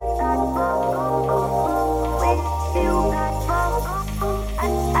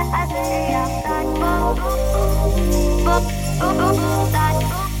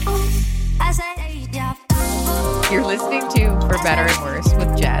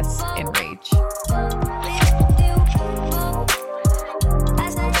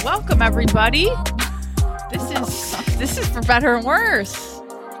everybody. This is for better and worse.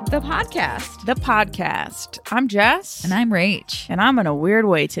 The podcast. I'm Jess. And I'm Rach. And I'm in a weird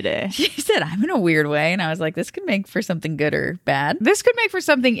way today. She said I'm in a weird way. And I was like, this could make for something good or bad. This could make for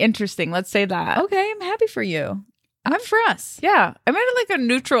something interesting. Let's say that. Okay, I'm happy for you. I'm for us. Yeah. I'm at like a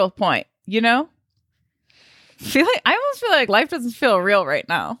neutral point, you know? I almost feel like life doesn't feel real right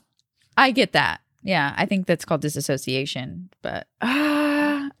now. I get that. Yeah, I think that's called disassociation. But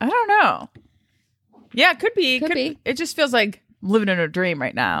I don't know. Yeah, it could be. Could be. It just feels like living in a dream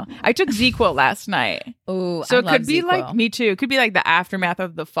right now. I took ZQL last night. Oh, so it could be like me too. It could be like the aftermath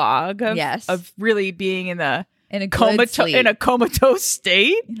of the fog. Of really being in a comatose state. In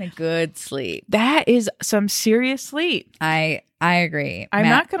a good sleep. That is some serious sleep. I agree. I'm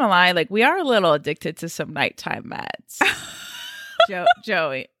not gonna lie. Like, we are a little addicted to some nighttime meds.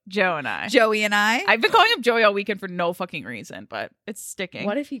 Joe and I. Joey and I. I've been calling him Joey all weekend for no fucking reason, but it's sticking.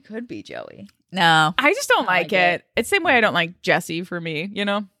 What if he could be Joey? No. I just don't like it. It's the same way I don't like Jesse for me, you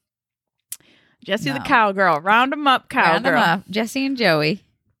know? Jesse the cowgirl. Round him up, cowgirl. Round 'em up. Jesse and Joey.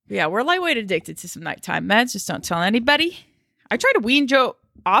 Yeah, we're lightweight addicted to some nighttime meds. Just don't tell anybody. I tried to wean Joe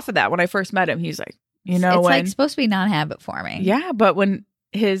off of that when I first met him. He's like, it's like supposed to be non-habit forming. Yeah, but when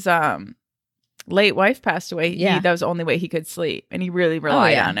his late wife passed away, that was the only way he could sleep. And he really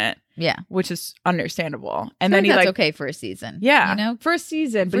relied on it. Yeah. Which is understandable. And then that's okay for a season. Yeah. You know? For a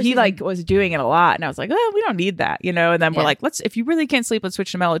season. But he was doing it a lot. And I was like, oh, we don't need that. You know? And then we're like, if you really can't sleep, let's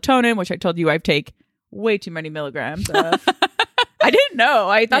switch to melatonin, which I told you I take way too many milligrams of. I didn't know.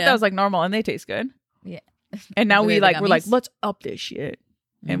 I thought that was like normal and they taste good. Yeah. And now we're like, let's up this shit.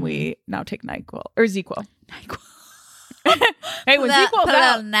 And we now take NyQuil or ZQL. Hey, when ZQL's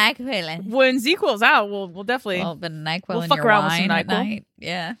out, we'll definitely we'll fuck around with some NyQuil.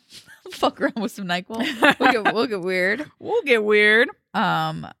 Yeah, fuck around with some NyQuil. We'll get weird. We'll get weird.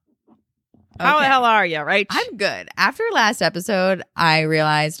 How the hell are you? Right? I'm good. After last episode, I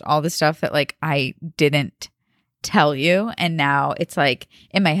realized all the stuff that like I didn't tell you, and now it's like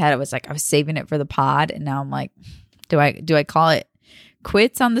in my head. I was saving it for the pod, and now I'm like, do I call it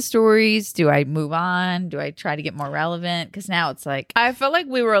quits on the stories? Do I move on? Do I try to get more relevant? Because now it's like I felt like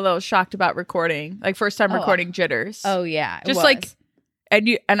we were a little shocked about recording, like first time recording jitters. Oh yeah, just like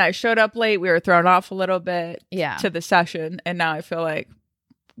and I showed up late. We were thrown off a little bit, to the session, and now I feel like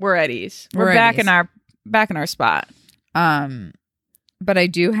we're at ease. We're back in our spot. But I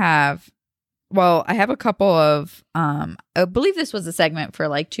do have. Well, I have a couple of. I believe this was a segment for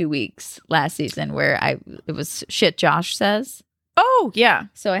like 2 weeks last season where it was shit Josh says. Oh, yeah.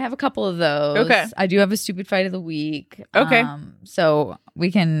 So I have a couple of those. Okay. I do have a stupid fight of the week. Okay. So we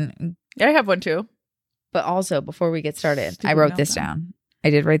can. Yeah, I have one too. But also, before we get started, I wrote this down. I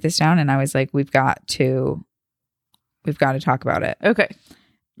did write this down, and I was like, we've got to talk about it. Okay.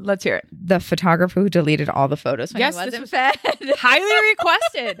 Let's hear it. The photographer who deleted all the photos when he wasn't fed.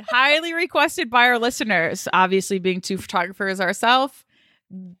 Highly requested by our listeners. Obviously, being two photographers ourselves.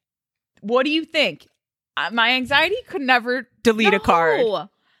 What do you think? My anxiety could never delete a card.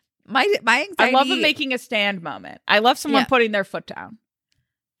 My anxiety. I love a making a stand moment. I love someone putting their foot down.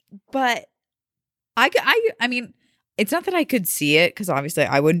 But I mean, it's not that I could see it because obviously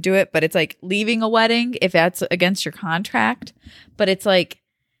I wouldn't do it. But it's like leaving a wedding if that's against your contract. But it's like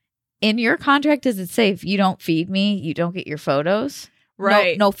in your contract, does it say if you don't feed me, you don't get your photos?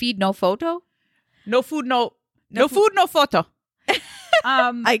 Right. No feed, no photo. No food, no food, no photo.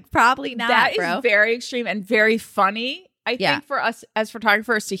 Like probably not. That bro. is very extreme and very funny. I think for us as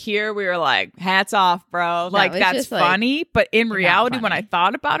photographers to hear, we were like, hats off, bro. Like, that's funny. But in reality, when I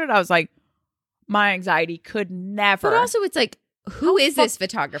thought about it, I was like, my anxiety could never. But also, it's like, who is this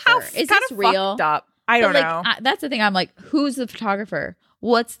photographer? Is this real? Up. I don't know. That's the thing. I'm like, who's the photographer?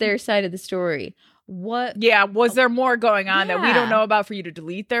 What's their side of the story? What? Yeah. Was there more going on that we don't know about for you to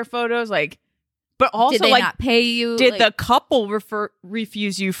delete their photos? Like, but also, did they not pay you? Did the couple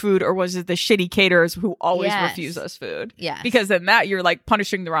refuse you food, or was it the shitty caterers who always refuse us food? Yeah, because then you're like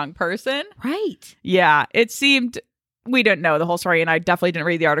punishing the wrong person, right? Yeah, it seemed we didn't know the whole story, and I definitely didn't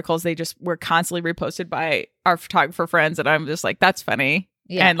read the articles. They just were constantly reposted by our photographer friends, and I'm just like, that's funny,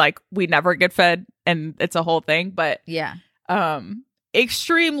 and like we never get fed, and it's a whole thing. But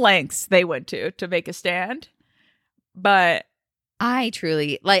extreme lengths they went to make a stand, but. I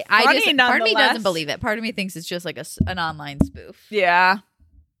truly part of me doesn't believe it. Part of me thinks it's just like an online spoof. Yeah.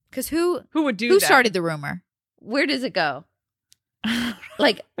 Because who would do who that? started the rumor? Where does it go?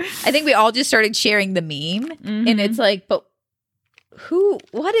 Like, I think we all just started sharing the meme, and it's like, but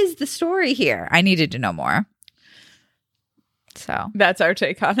what is the story here? I needed to know more. So that's our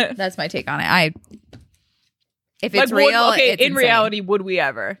take on it. That's my take on it. If it's real, okay, it's in insane. reality, would we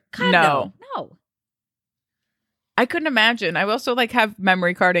ever? God, no. I couldn't imagine. I also like have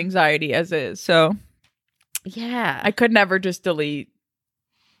memory card anxiety as is, so yeah, I could never just delete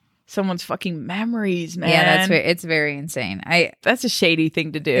someone's fucking memories, man. Yeah, it's very insane. That's a shady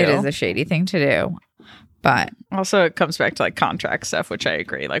thing to do. It is a shady thing to do, but also it comes back to like contract stuff, which I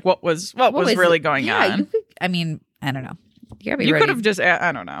agree. Like, what was really going on? I mean, I don't know. You could have just,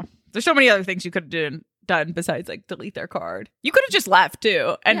 I don't know. There's so many other things you could have done besides like delete their card. You could have just left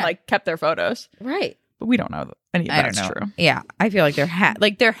too and like kept their photos, right? But we don't know that any of that's true. Yeah, I feel like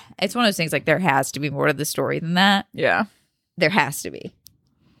it's one of those things. Like there has to be more to the story than that. Yeah, there has to be.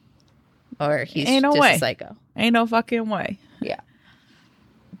 Or he's Ain't no just way. a psycho. Ain't no fucking way. Yeah,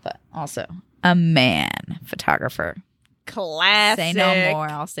 but also a man photographer. Classic. Say no more.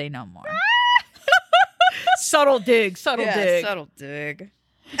 I'll say no more. Subtle dig. Subtle dig.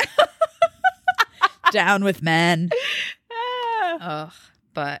 Down with men. Ugh,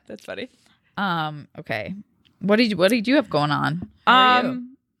 but that's funny. Okay. What did you have going on? How are you?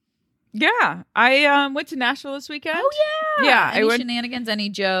 Yeah, I went to Nashville this weekend. Oh yeah. Yeah. Any shenanigans? Any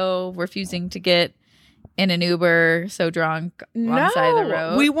Joe refusing to get in an Uber, so drunk on the side of the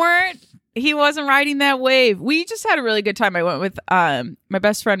road? We weren't. He wasn't riding that wave. We just had a really good time. I went with my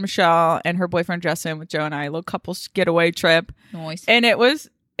best friend Michelle and her boyfriend Justin with Joe and I, a little couples getaway trip. Nice. And it was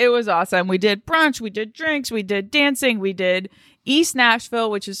awesome. We did brunch, we did drinks, we did dancing, we did East Nashville,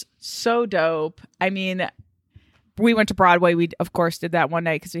 which is so dope. I mean, we went to Broadway. We, of course, did that one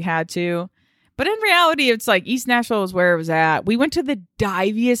night because we had to. But in reality, it's like East Nashville was where it was at. We went to the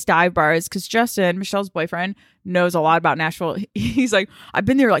diviest dive bars because Justin, Michelle's boyfriend, knows a lot about Nashville. He's like, I've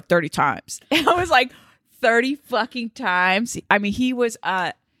been there like 30 times. And I was like, 30 fucking times? I mean, he was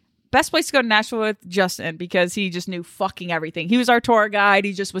best place to go to Nashville with Justin because he just knew fucking everything. He was our tour guide.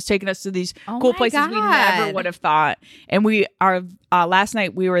 He just was taking us to these cool places we never would have thought. And last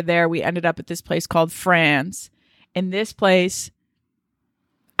night we were there. We ended up at this place called Franz. And this place,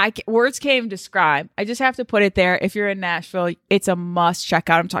 words can't even describe. I just have to put it there. If you're in Nashville, it's a must check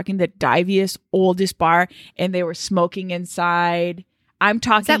out. I'm talking the diviest, oldest bar, and they were smoking inside. I'm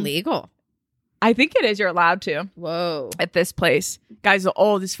talking. Is that legal? I think it is. You're allowed to. Whoa. At this place. Guys, the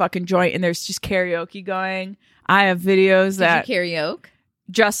oldest fucking joint, and there's just karaoke going. I have videos that. Did you karaoke?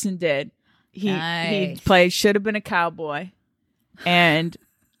 Justin did. He played Should Have Been a Cowboy. And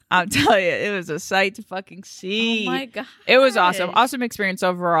I'll tell you, it was a sight to fucking see. Oh my God. It was awesome. Awesome experience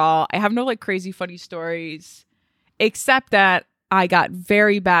overall. I have no like crazy funny stories, except that I got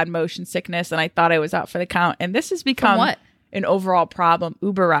very bad motion sickness and I thought I was out for the count. And this has become an overall problem.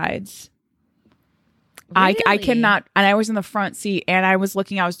 Uber rides. Really? I cannot, and I was in the front seat and I was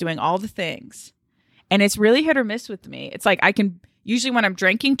doing all the things. And it's really hit or miss with me. It's like usually when I'm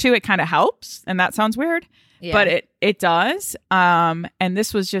drinking too, it kind of helps. And that sounds weird. Yeah. But it does. And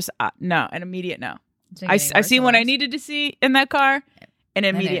this was just, an immediate no. I seen what I needed to see in that car, an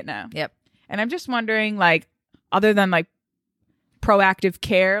immediate no. Yep. And I'm just wondering, like, other than like proactive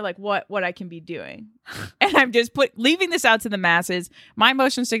care, like what I can be doing. And I'm just leaving this out to the masses. My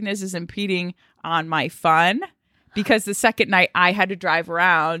motion sickness is impeding on my fun because the second night I had to drive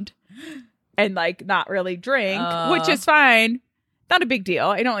around and like not really drink, which is fine. Not a big deal.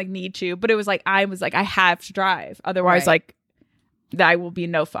 I don't like need to, but it was like I I have to drive. Otherwise, like that will be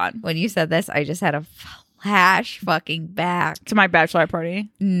no fun. When you said this, I just had a flash fucking back to my bachelor party.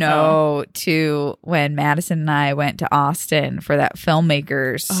 No, to when Madison and I went to Austin for that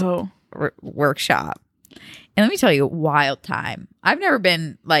filmmakers workshop. And let me tell you, wild time. I've never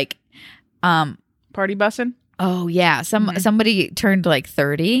been like party bussing. Oh yeah, somebody turned like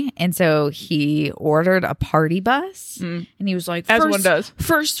 30, and so he ordered a party bus, and he was like, "As one does,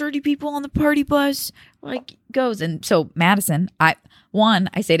 first 30 people on the party bus, like goes." And so Madison, I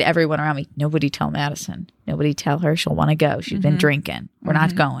say to everyone around me, nobody tell Madison, nobody tell her she'll want to go. She's been drinking. We're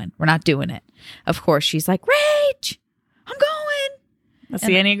not going. We're not doing it. Of course, she's like, Rach, I'm going. That's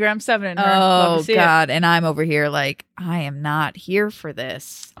the Enneagram 7 in her. Oh God, and I'm over here like, I am not here for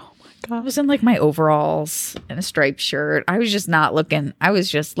this. I was in like my overalls and a striped shirt. I was just not looking. I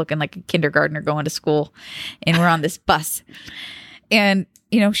was just looking like a kindergartner going to school, and we're on this bus. And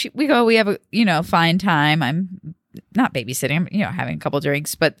we have a fine time. I'm not babysitting. I'm having a couple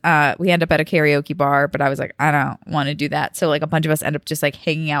drinks, but we end up at a karaoke bar. But I was like, I don't want to do that. So like a bunch of us end up just like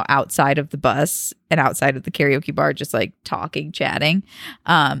hanging out outside of the bus and outside of the karaoke bar, just like talking, chatting.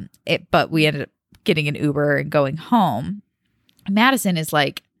 But we ended up getting an Uber and going home. Madison is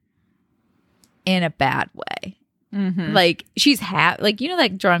like in a bad way. Like she's like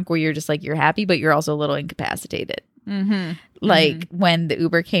that drunk where you're just like you're happy but you're also a little incapacitated. Like when the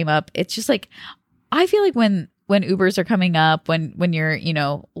Uber came up, it's just like I feel like when when Ubers are coming up, when you're,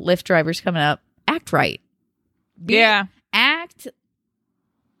 Lyft drivers coming up, act right. Act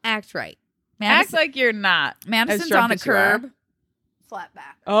right. Act like you're not. Madison's on a curb. Flat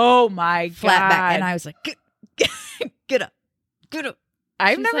back. Oh my God. Flat back. And I was like, get up.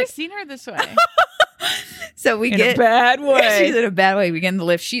 I've never seen her this way. So we in a bad way. She's in a bad way. We get in the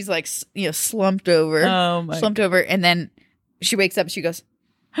lift. She's like, slumped over. Oh my. Slumped over. And then she wakes up and she goes,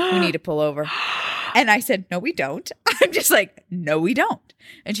 we need to pull over. And I said, no, we don't. I'm just like, no, we don't.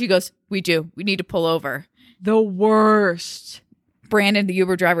 And she goes, we do. We need to pull over. The worst. Brandon, the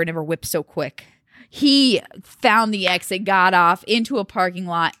Uber driver, never whipped so quick. He found the exit, got off into a parking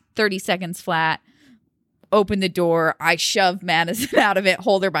lot, 30 seconds flat, opened the door. I shoved Madison out of it,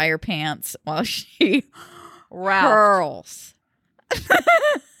 hold her by her pants while she hurls.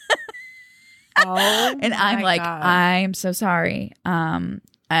 And I'm like, God. I'm so sorry.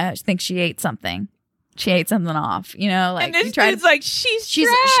 I think she ate something. She ate something off, like. And this dude's like, she's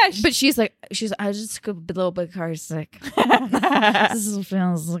trash. But she's like, I just a little bit car sick. This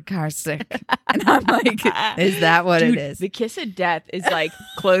feels like car sick. And I'm like, is that what it is? The kiss of death is like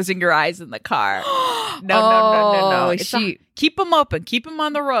closing your eyes in the car. No. Keep them open. Keep them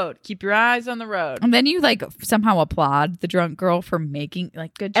on the road. Keep your eyes on the road. And then you like somehow applaud the drunk girl for making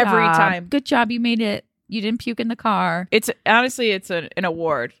good job. Every time. Good job. You made it. You didn't puke in the car. It's honestly, it's an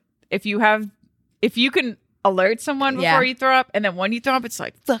award. If you can alert someone before you throw up, and then when you throw up, it's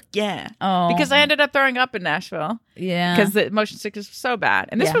like, fuck yeah. Oh. Because I ended up throwing up in Nashville. Yeah. Because the motion sickness was so bad.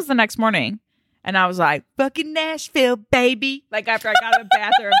 And this was the next morning. And I was like, fucking Nashville, baby. Like after I got out of the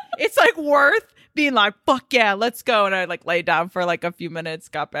bathroom, it's like worth being like, fuck yeah, let's go. And I like laid down for like a few minutes,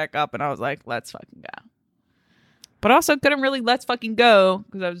 got back up, and I was like, let's fucking go. But also couldn't really let's fucking go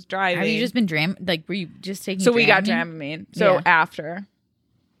because I was driving. Have you just been were you just taking So we got Dramamine. So after.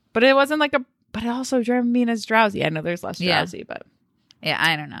 But it wasn't like but also Dramamine is drowsy. I know there's less drowsy, but. Yeah,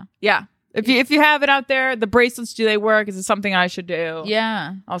 I don't know. Yeah. If you have it out there, the bracelets, do they work? Is it something I should do?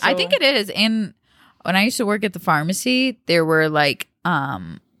 Yeah. Also, I think it is. And when I used to work at the pharmacy, there were like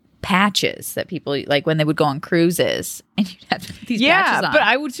patches that people like when they would go on cruises, and you'd have these patches on. But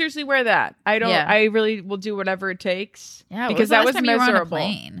I would seriously wear that. I really will do whatever it takes. Yeah, because that was miserable. You were on a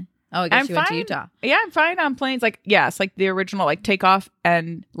plane? Oh, I guess you went to Utah. Yeah, I'm fine on planes. Like, yes, like the original like takeoff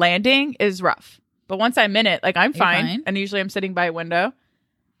and landing is rough. But once I'm in it, like I'm fine. And usually I'm sitting by a window.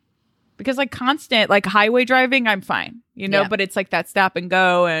 Because like constant like highway driving, I'm fine. But it's like that stop and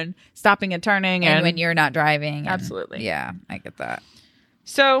go and stopping and turning. And when you're not driving. Absolutely. Yeah, I get that.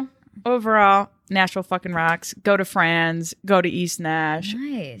 So overall, Nashville fucking rocks. Go to Franz. Go to East Nash.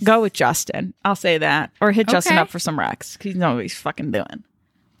 Nice. Go with Justin. I'll say that. Or hit Justin up for some recs. Because you know what he's fucking doing.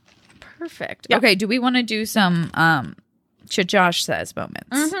 Perfect. Yep. Okay, do we want to do some shit Josh says moments?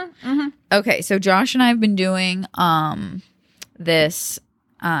 Mm-hmm, mm-hmm. Okay, so Josh and I have been doing this.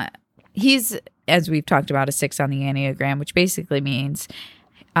 He's, as we've talked about, a 6 on the Enneagram, which basically means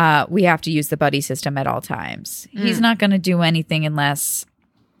we have to use the buddy system at all times. He's not going to do anything unless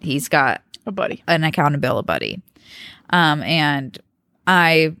he's got a buddy, an accountability buddy. And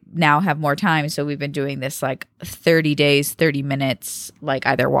I now have more time, so we've been doing this like 30 days, 30 minutes, like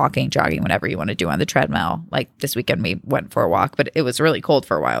either walking, jogging, whatever you want to do on the treadmill. Like this weekend we went for a walk, but it was really cold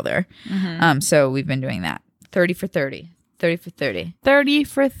for a while there. Mm-hmm. So we've been doing that. 30 for 30. 30 for 30. 30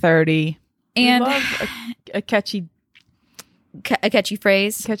 for 30. And we love a catchy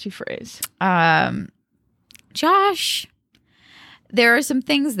phrase. Catchy phrase. Josh, there are some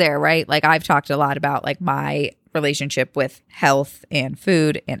things there, right? Like I've talked a lot about like my relationship with health and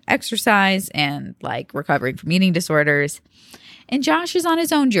food and exercise and like recovering from eating disorders. And Josh is on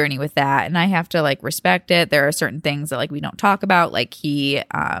his own journey with that, and I have to like respect it. There are certain things that like we don't talk about, like he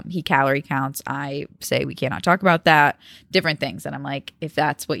calorie counts. I say we cannot talk about that. Different things, and I'm like, if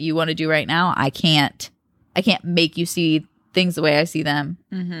that's what you want to do right now, I can't make you see things the way I see them.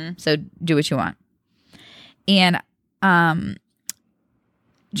 Mm-hmm. So do what you want. And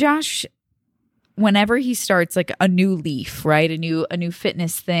Josh, whenever he starts like a new leaf, right, a new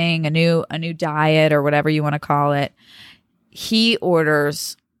fitness thing, a new diet or whatever you want to call it, he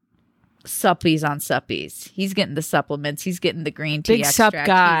orders suppies on suppies. He's getting the supplements. He's getting the green tea big extract. Sup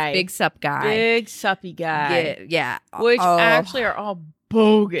guy. Big sup guy. Big suppy guy. Yeah. Which actually are all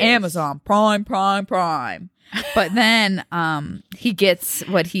bogus. Amazon Prime. But then he gets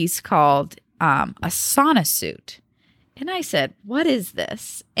what he's called a sauna suit. And I said, what is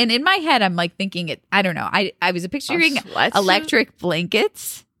this? And in my head, I'm like thinking it, I don't know. I was picturing electric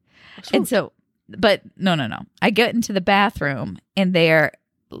blankets. And so, but no. I get into the bathroom and they're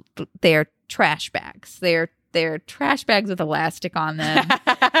trash bags. They're They're trash bags with elastic on them.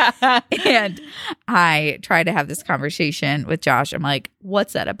 And I try to have this conversation with Josh. I'm like,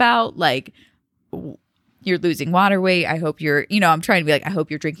 what's that about? Like, you're losing water weight. I hope you're, I'm trying to be like, I hope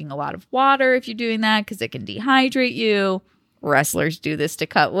you're drinking a lot of water if you're doing that because it can dehydrate you. Wrestlers do this to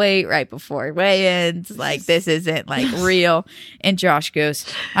cut weight right before weigh-ins. Like, this isn't like real. And Josh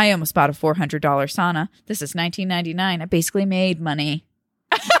goes, I almost bought a $400 sauna. This is $19.99. I basically made money.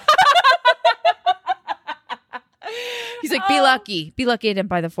 He's like, be lucky. Be lucky I didn't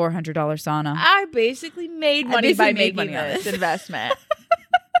buy the $400 sauna. I basically made money by making this investment.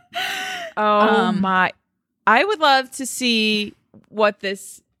 Oh my. I would love to see what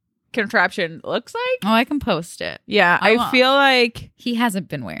this contraption looks like. Oh, I can post it. Yeah, I feel like he hasn't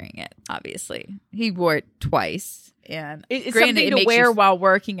been wearing it, obviously. He wore it twice. And it's something to wear while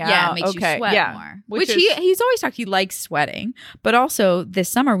working out. Yeah, it makes you sweat more. Which he's always talked, he likes sweating. But also this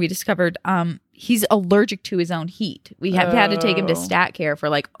summer we discovered he's allergic to his own heat. We have had to take him to stat care for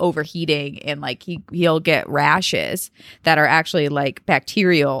like overheating, and like he'll get rashes that are actually like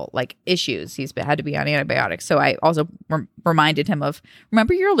bacterial like issues. He's had to be on antibiotics. So I also reminded him of,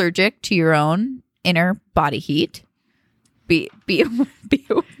 remember, you're allergic to your own inner body heat. Be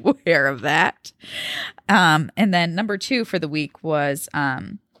aware of that. And then number 2 for the week was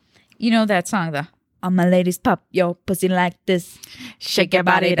that song, the all my ladies pop your pussy like this, shake your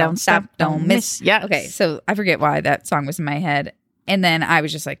body, don't stop, don't miss. Yeah. Okay, so I forget why that song was in my head, and then I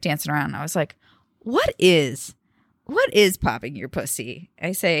was just like dancing around. And I was like, what is popping your pussy?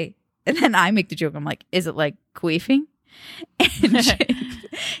 I say, and then I make the joke. I'm like, is it like queefing?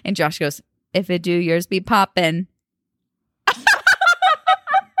 And Josh goes, if it do, yours be poppin'.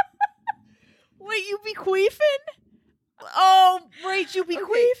 Wait, you be queefing? Oh, right, you be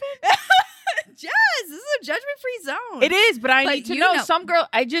queefing? Yes, this is a judgment-free zone. It is, but I need to know. Some girl,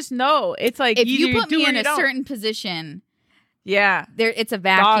 I just know. It's like, if you put me in a certain position, it's a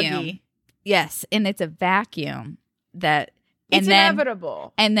vacuum. Doggy. Yes, and it's a vacuum that it's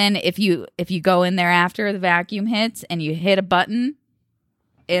inevitable. And then if you go in there after the vacuum hits and you hit a button,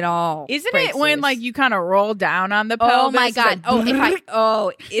 it all isn't it when loose. like you kind of roll down on the pelvis? Oh my god!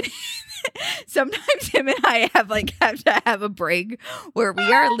 Sometimes him and I have to have a break where we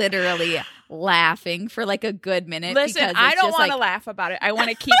are literally laughing for like a good minute. Listen, I don't want to laugh about it. I want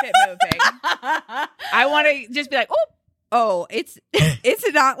to keep it moving. I want to just be like, oh, it's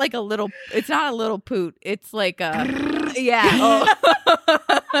not like it's not a little poot. It's like a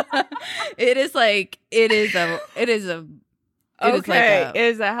it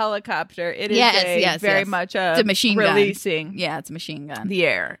is a helicopter. It is very much it's a machine gun. Releasing. Yeah, it's a machine gun. The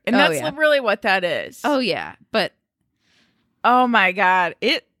air. And that's really what that is. Oh yeah. But oh my god.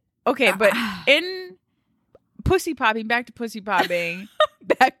 But in pussy popping, back to pussy popping,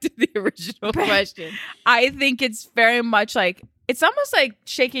 back to the original question. I think it's very much like, it's almost like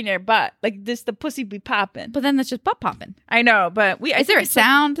shaking your butt. Like this, the pussy be popping. But then that's just butt popping. I know, but is there a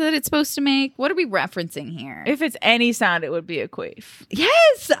sound that it's supposed to make? What are we referencing here? If it's any sound, it would be a queef.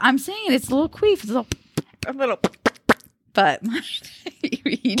 Yes, I'm saying it's a little queef. It's a little. But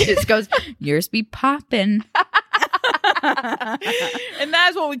he just goes, yours be popping. And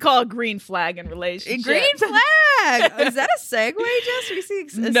that's what we call a green flag in relationships. Green flag. Is that a segue, Jess? We see a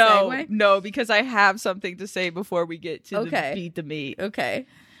segue? No, because I have something to say before we get to the meat. Okay.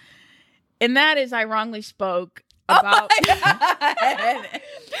 And that is, I wrongly spoke about. I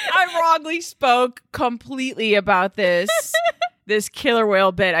wrongly spoke completely about this killer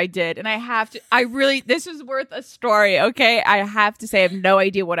whale bit I did, and this is worth a story. Okay, I have to say I have no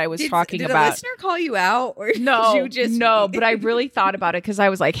idea what I was talking about. Did a listener call you out, or no? Did you just but I really thought about it because I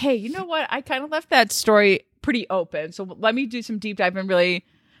was like, hey, you know what? I kind of left that story pretty open, so let me do some deep dive and really,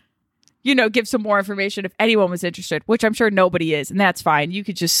 give some more information if anyone was interested, which I'm sure nobody is, and that's fine. You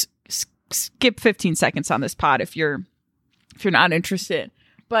could just skip 15 seconds on this pod if you're not interested.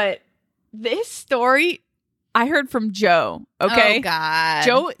 But this story I heard from Joe. Okay. Oh God.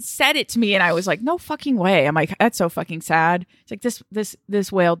 Joe said it to me and I was like, no fucking way. I'm like, that's so fucking sad. It's like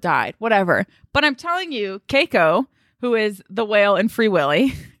this whale died. Whatever. But I'm telling you, Keiko, who is the whale in Free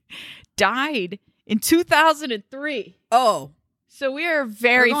Willy, died in 2003. Oh. So we are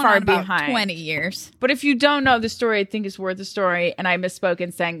very far behind. 20 years. But if you don't know the story, I think it's worth the story. And I misspoke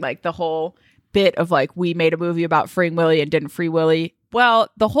in saying like the whole bit of like, we made a movie about freeing Willy and didn't free Willy. Well,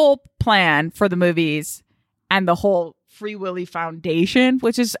 the whole plan for the movies and the whole Free Willy Foundation,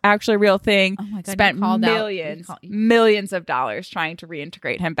 which is actually a real thing, spent millions of dollars trying to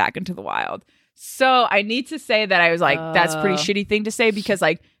reintegrate him back into the wild. So I need to say that I was like, that's a pretty shitty thing to say because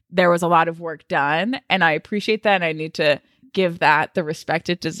like there was a lot of work done and I appreciate that. And I need to give that the respect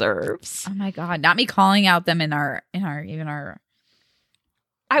it deserves. Oh my God. Not me calling out them in our we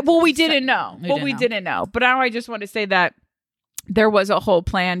didn't know. We didn't know. But now I just want to say that there was a whole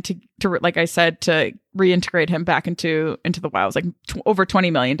plan to like I said, to reintegrate him back into the wild. It was like over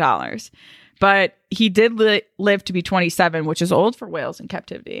 $20 million. But he did live to be 27, which is old for whales in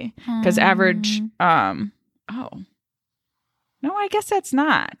captivity. Because average, no, I guess that's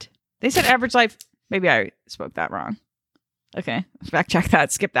not. They said average life. Maybe I spoke that wrong. Okay, fact check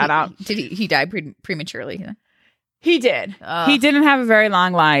that. Skip that out. Did he die prematurely? He did. He didn't have a very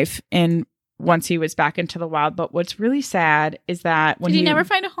long life once he was back into the wild. But what's really sad is that when he never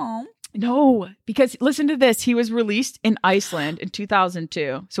find a home? No, because listen to this. He was released in Iceland in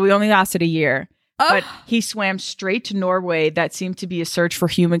 2002. So he only lasted a year. Oh. But he swam straight to Norway. That seemed to be a search for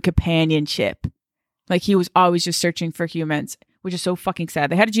human companionship. Like he was always just searching for humans, which is so fucking sad.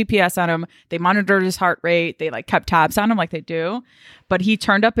 They had a GPS on him. They monitored his heart rate. They like kept tabs on him like they do. But he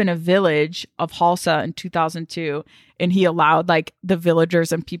turned up in a village of Halsa in 2002. And he allowed like the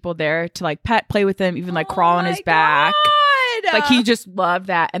villagers and people there to like play with him, even like crawl on his back. Like he just loved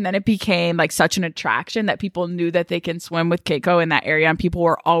that. And then it became like such an attraction that people knew that they can swim with Keiko in that area. And people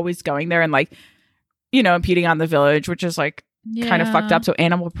were always going there and like, impeding on the village, which is like kind of fucked up. So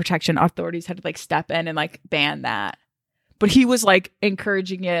animal protection authorities had to like step in and like ban that. But he was like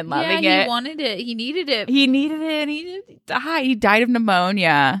encouraging it and loving it. He wanted it. He needed it. He needed it. And he did die. He died of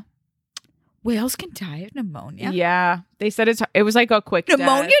pneumonia. Whales can die of pneumonia? Yeah. They said it was like a quick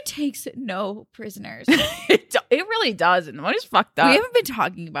pneumonia death. Takes no prisoners. It really does. And pneumonia's fucked up. We haven't been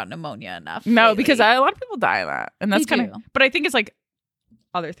talking about pneumonia enough. No, lately. because a lot of people die of that. And that's kind of... But I think it's like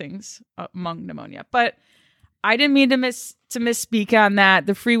other things among pneumonia. But I didn't mean to misspeak on that.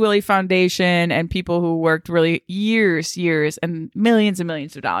 The Free Willy Foundation and people who worked really years, and millions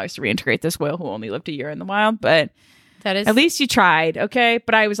of dollars to reintegrate this whale who only lived a year in the wild. But that is... At least you tried, okay?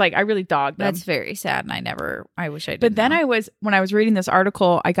 But I was like, I really dogged them. That's very sad, and I wish I did. But then when I was reading this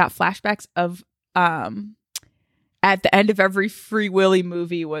article, I got flashbacks of at the end of every Free Willy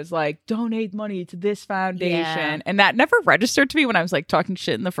movie was like, donate money to this foundation. Yeah. And that never registered to me when I was like talking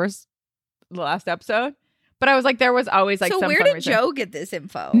shit in the last episode. But I was like, there was always like some where did Joe get this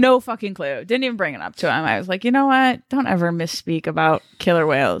info? No fucking clue. Didn't even bring it up to him. I was like, you know what? Don't ever misspeak about killer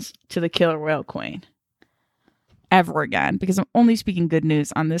whales to the killer whale queen. Ever again, because I'm only speaking good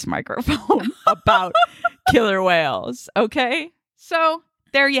news on this microphone about killer whales. Okay, so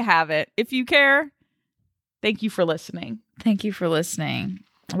there you have it. If you care, thank you for listening. Thank you for listening.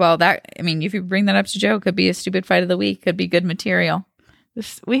 Well, if you bring that up to Joe, could be a stupid fight of the week. Could be good material.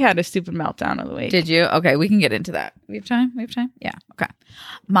 We had a stupid meltdown of the week. Did you? Okay, we can get into that. We have time. Yeah. Okay.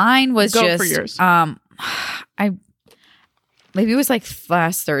 Mine was Go for yours. Maybe it was like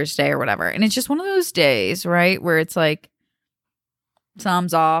last Thursday or whatever. And it's just one of those days, right? Where it's like,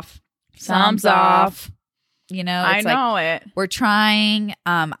 thumbs off. It's I know it. We're trying.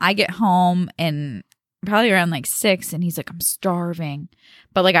 I get home and probably around like 6 and he's like, I'm starving.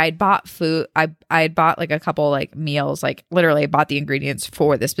 But like I had bought food. I had bought like a couple like meals, like literally I bought the ingredients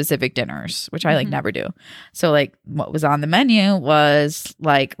for the specific dinners, which I like never do. So like what was on the menu was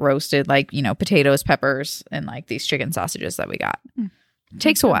like roasted, like, potatoes, peppers, and like these chicken sausages that we got.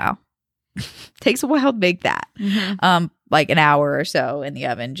 Takes a while. Takes a while to make that. Like an hour or so in the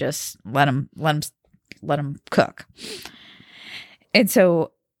oven. Just let them cook. And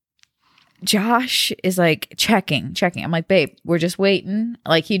so Josh is like checking. I'm like, babe, we're just waiting.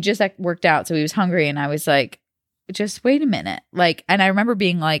 Like he just worked out, so he was hungry, and I was like, just wait a minute. Like, and I remember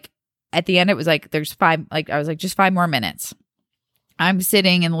being like, at the end, it was like, there's 5. Like I was like, just 5 more minutes. I'm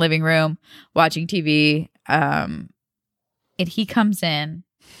sitting in the living room watching TV, and he comes in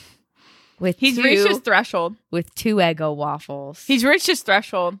with reached his threshold with 2 Eggo waffles. He's reached his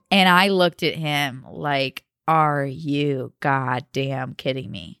threshold, and I looked at him like, are you goddamn kidding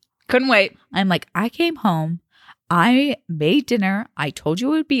me? Couldn't wait. I'm like, I came home. I made dinner. I told you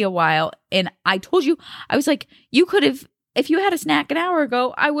it would be a while. And I told you, I was like, you could have, if you had a snack an hour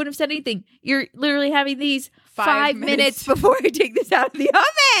ago, I wouldn't have said anything. You're literally having these 5 minutes before I take this out of the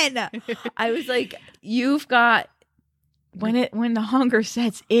oven. I was like, you've got. When the hunger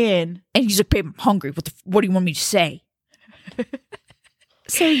sets in. And he's like, babe, I'm hungry. What do you want me to say?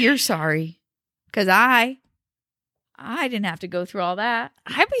 Say you're sorry. Because I didn't have to go through all that.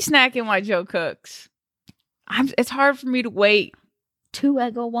 I'd be snacking while Joe cooks. It's hard for me to wait. 2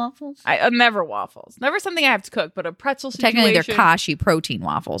 Eggo waffles? Never waffles. Never something I have to cook, but a pretzel situation. Technically, they're Kashi protein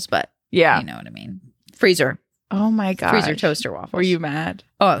waffles, but yeah, you know what I mean. Freezer. Oh my god. Freezer toaster waffles. Were you mad?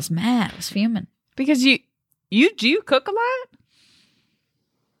 Oh, I was mad. I was fuming. Because do you cook a lot?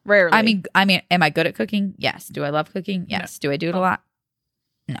 Rarely. I mean, am I good at cooking? Yes. Do I love cooking? Yes. Do I do it a lot?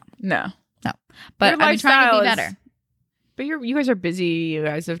 No. But I'm trying to be better. But you guys are busy. You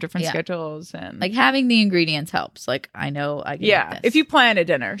guys have different schedules, and like having the ingredients helps. Like I know I can make this. If you plan a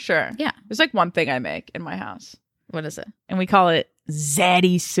dinner, sure. Yeah. There's like one thing I make in my house. What is it? And we call it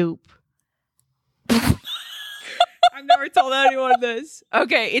zaddy soup. I've never told anyone this.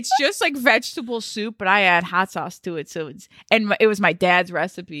 Okay, it's just like vegetable soup, but I add hot sauce to it. So it was my dad's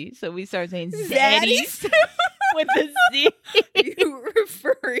recipe. So we started saying zaddy soup with a Z. Are you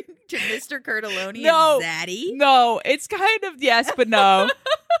referring to Mr. Curtalone as Zaddy? No, it's kind of yes, but no.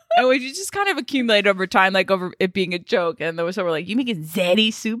 And we just kind of accumulate over time, like over it being a joke. And there was someone like, "You making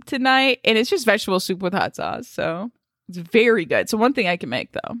zaddy soup tonight?" And it's just vegetable soup with hot sauce. So it's very good. So one thing I can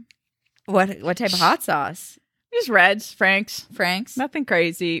make though. What type of hot sauce? Just Reds, Frank's. Nothing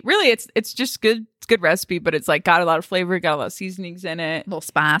crazy. Really, it's just good. It's a good recipe, but it's like got a lot of flavor, got a lot of seasonings in it. A little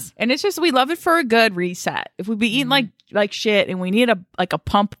spice. And it's just, we love it for a good reset. If we be eating like shit and we need a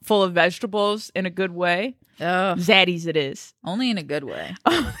pump full of vegetables in a good way, zaddies it is. Only in a good way.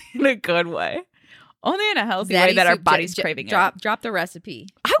 Only in a good way. Only in a healthy way that our body's craving it. Drop the recipe.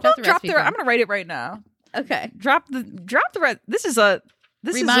 I will drop the I'm going to write it right now. Okay. Drop the This is a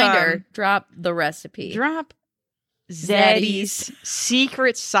reminder. Drop the recipe. Drop Zaddy's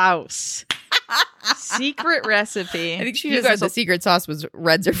secret sauce. Secret recipe. I think she just said the secret sauce was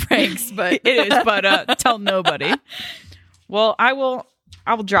Reds or Frank's, but it is, but tell nobody. Well, I will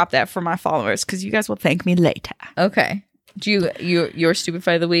drop that for my followers because you guys will thank me later. Okay. Do your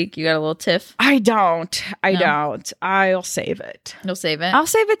stupefy of the week? You got a little tiff? I don't. I'll save it. You'll save it? I'll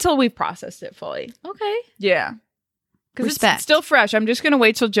save it till we've processed it fully. Okay. Yeah. Because it's still fresh. I'm just gonna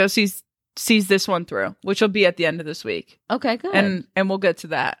wait till Josie sees this one through, which will be at the end of this week. Okay, good. And we'll get to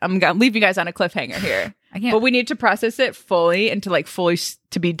that. I'm gonna leave you guys on a cliffhanger here. But we need to process it fully and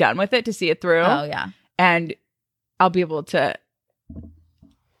to be done with it to see it through. Oh yeah. And I'll be able to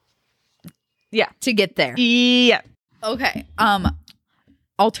get there. Yeah. Okay.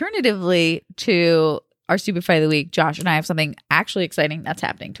 Alternatively to our stupefy of the week, Josh and I have something actually exciting that's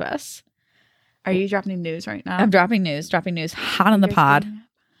happening to us. Are you dropping news right now? I'm dropping news hot on the pod.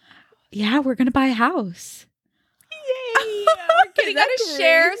 Yeah, we're going to buy a house. Yay! We're getting out of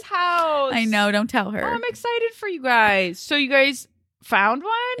Cher's house. I know, don't tell her. Oh, I'm excited for you guys. So you guys found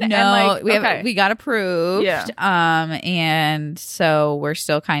one? No, we got approved. Yeah. And so we're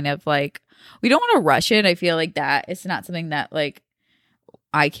still kind of like, we don't want to rush it. I feel like that it's not something that like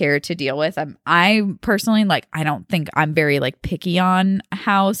I care to deal with. I personally I don't think I'm very picky on a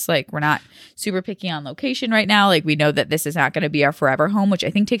house. We're not super picky on location right now. We know that this is not going to be our forever home, which I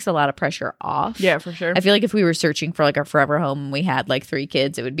think takes a lot of pressure off. Yeah, for sure. I feel like if we were searching for our forever home and we had 3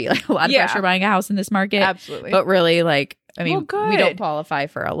 kids, it would be a lot of pressure buying a house in this market. Absolutely. But really we don't qualify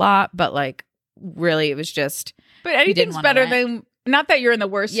for a lot, but really it was just. But anything's better than, not that you're in the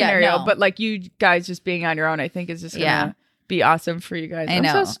worst scenario, but you guys just being on your own, I think is just going to be awesome for you guys. I know.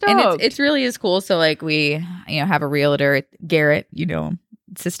 I'm so stoked. And it really is cool. So we have a realtor, Garrett,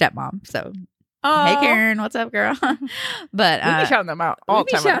 it's a stepmom. So hey Karen, what's up, girl? But we be shouting them out all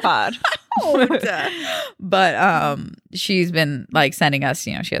the time on the pod. But she's been sending us,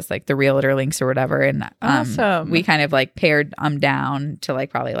 she has the realtor links or whatever, and awesome. We kind of paired down to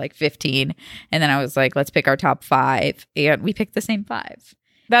probably 15, and then I was let's pick our top 5, and we picked the same 5.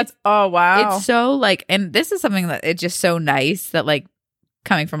 Oh wow. It's so and this is something that it's just so nice that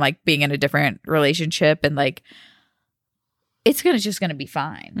coming from being in a different relationship and it's just gonna be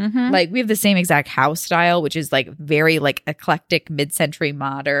fine. Mm-hmm. We have the same exact house style, which is very eclectic, mid-century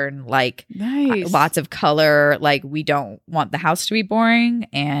modern, nice. Lots of color. We don't want the house to be boring,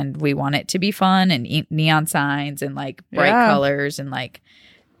 and we want it to be fun and neon signs and bright colors, and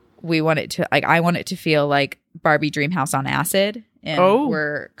we want it to I want it to feel like Barbie Dream House on acid. And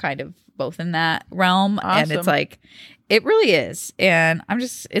we're kind of both in that realm. Awesome. And it's it really is. And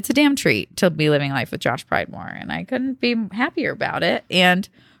it's a damn treat to be living life with Josh Pridemore. And I couldn't be happier about it. And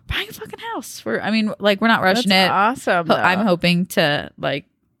buying a fucking house. We're not rushing it. Awesome. I'm hoping to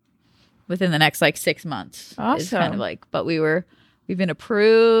within the next 6 months. Awesome. Is kind of but we've been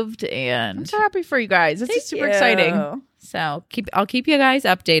approved, and I'm so happy for you guys. This is super exciting. So I'll keep you guys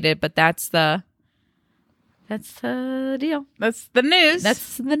updated, but that's the deal. That's the news.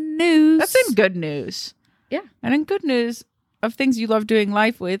 That's the news. That's in good news. Yeah. And in good news of things you love doing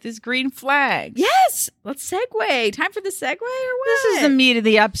life with is green flags. Yes. Let's segue. Time for the segue or what? This is the meat of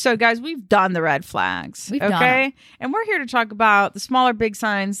the episode, guys. We've done the red flags. We've done them. And we're here to talk about the small or big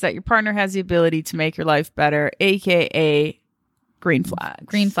signs that your partner has the ability to make your life better, aka green flags.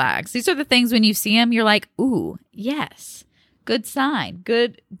 Green flags. These are the things when you see them, you're like, ooh, yes. good sign.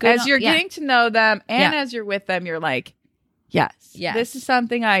 Good. As you're getting to know them and as you're with them, you're like, yes, this is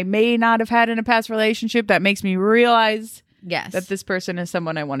something I may not have had in a past relationship that makes me realize that this person is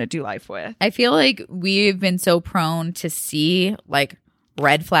someone I want to do life with. I feel like we've been so prone to see like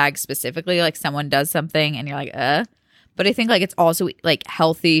red flags specifically, like someone does something and you're like, But I think like it's also like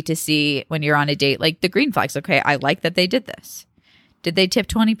healthy to see when you're on a date, like the green flags. Okay, I like that they did this. Did they tip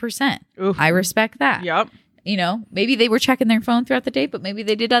 20%? Oof. I respect that. Yep. You know, maybe they were checking their phone throughout the day, but maybe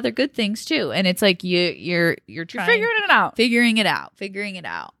they did other good things too. And it's like you're figuring it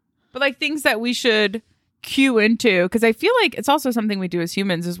out. But like things that we should cue into, because I feel like it's also something we do as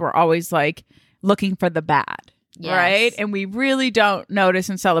humans is we're always like looking for the bad, right? And we really don't notice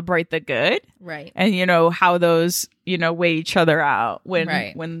and celebrate the good, right? And how those weigh each other out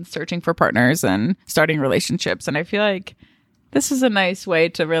when searching for partners and starting relationships. And I feel like this is a nice way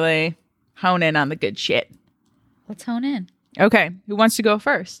to really hone in on the good shit. Let's hone in. Okay. Who wants to go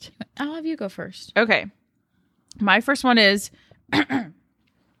first? I'll have you go first. Okay. My first one is,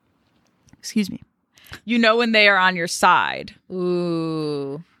 excuse me, when they are on your side.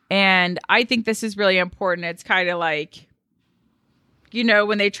 Ooh. And I think this is really important. It's kind of like,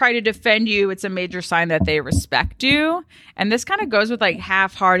 when they try to defend you, it's a major sign that they respect you. And this kind of goes with like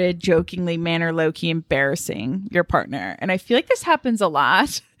half-hearted, jokingly manner, low-key embarrassing your partner. And I feel like this happens a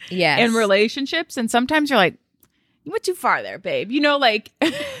lot in relationships. And sometimes you're like, you went too far there, babe. Like.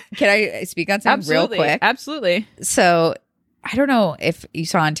 Can I speak on something real quick? Absolutely. So I don't know if you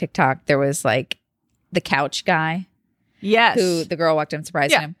saw on TikTok, there was like the couch guy. Yes. Who the girl walked in and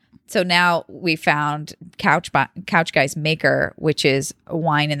surprised him. So now we found Couch Guy's maker, which is a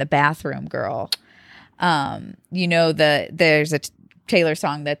wine in the bathroom girl. There's a Taylor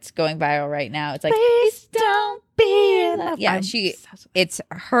song that's going viral right now. It's like, please don't be in love. Yeah, it's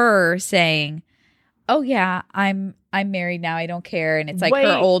her saying, oh yeah, I'm married now. I don't care. And it's like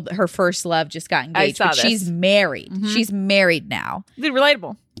her first love just got engaged, but she's married. Mm-hmm. She's married now.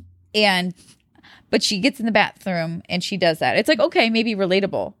 Relatable. But she gets in the bathroom and she does that. It's like, okay, maybe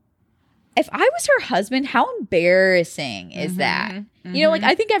relatable. If I was her husband, how embarrassing is that? Mm-hmm. Like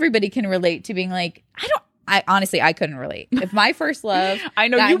I think everybody can relate to being like, I honestly, I couldn't relate. If my first love, I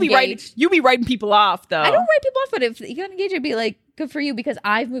know you be writing people off though. I don't write people off, but if you got engaged, I'd be like, good for you because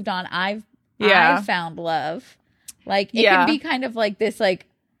I've moved on. I've found love. Like it can be kind of like this, like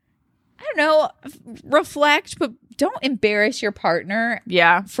I don't know, reflect, but don't embarrass your partner.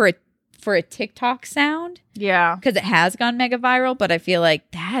 Yeah, for a TikTok sound. Yeah. Because it has gone mega viral, but I feel like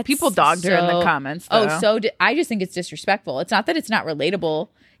that's people dogged her in the comments, though. I just think it's disrespectful. It's not that it's not relatable.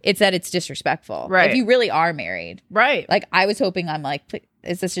 It's that it's disrespectful. Right. If you really are married. Right. Like, I was hoping I'm like,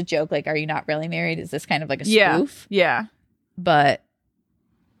 is this a joke? Like, are you not really married? Is this kind of like a spoof? Yeah. But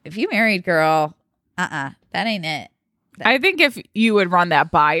if you married, girl, that ain't it. I think if you would run that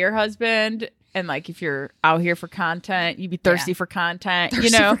by your husband... And like if you're out here for content, you'd be thirsty for content,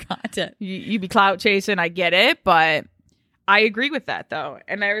 for content. You'd be clout chasing. I get it. But I agree with that, though.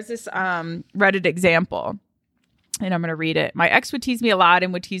 And there was this Reddit example. And I'm going to read it. My ex would tease me a lot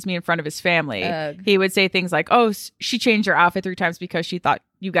and would tease me in front of his family. He would say things like, oh, she changed her outfit 3 times because she thought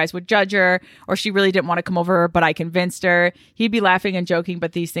you guys would judge her. Or she really didn't want to come over, but I convinced her. He'd be laughing and joking,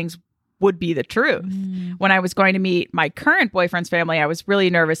 but these things would be the truth. When I was going to meet my current boyfriend's family, I was really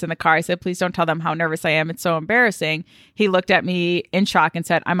nervous in the car. I said, please don't tell them how nervous I am. It's so embarrassing. He looked at me in shock and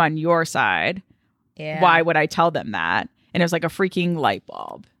said, I'm on your side. Yeah. Why would I tell them that? And it was like a freaking light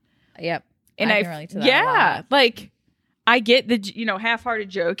bulb. Yep. And I can relate to that a lot. Like I get the, half-hearted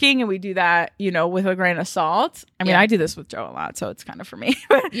joking and we do that, with a grain of salt. I mean, I do this with Joe a lot, so it's kind of for me.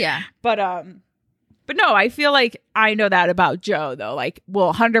 Yeah. But no, I feel like I know that about Joe, though. Like,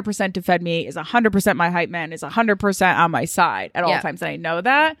 will 100% defend me, is 100% my hype man, is 100% on my side at all times. And I know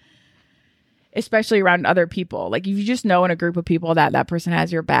that, especially around other people. Like, if you just know in a group of people that person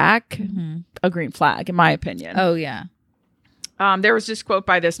has your back, a green flag, in my opinion. Oh, yeah. There was this quote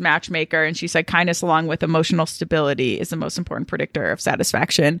by this matchmaker, and she said, kindness along with emotional stability is the most important predictor of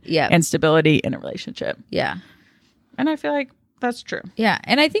satisfaction and stability in a relationship. Yeah. And I feel like that's true. Yeah.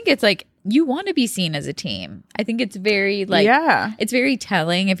 And I think it's like, you want to be seen as a team. I think it's very it's very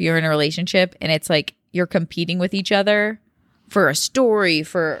telling if you're in a relationship and it's like you're competing with each other for a story,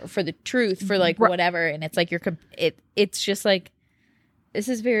 for the truth, for like whatever. And it's like it's just like, this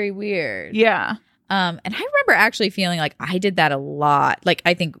is very weird. Yeah. And I remember actually feeling like I did that a lot. Like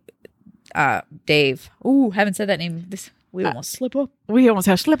I think Dave, haven't said that name. We almost slip up. We almost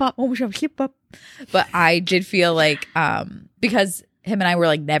have slip up. But I did feel like because him and I were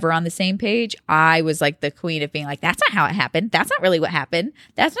like never on the same page, I was like the queen of being like, that's not how it happened. That's not really what happened.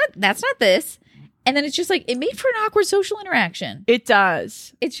 That's not this. And then it's just like, it made for an awkward social interaction. It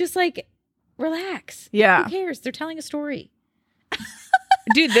does. It's just like, relax. Yeah. Who cares? They're telling a story.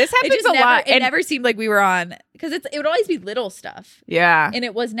 Dude, this happens a lot. It never seemed like we were on, because it would always be little stuff. Yeah. And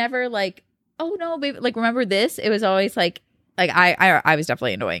it was never like, oh no, baby. Like, remember this? It was always like I was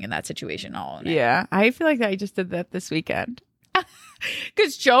definitely annoying in that situation. Yeah. I feel like I just did that this weekend.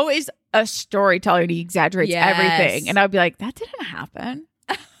 Because Joe is a storyteller and he exaggerates everything. And I'd be like, that didn't happen.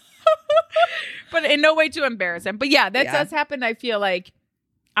 But in no way to embarrass him. But yeah, that does happen. I feel like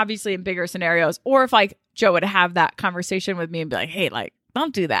obviously in bigger scenarios, or if like Joe would have that conversation with me and be like, hey, like,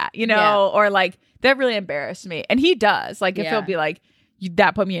 don't do that, you know, or like that really embarrassed me. And he does. Like if he'll be like,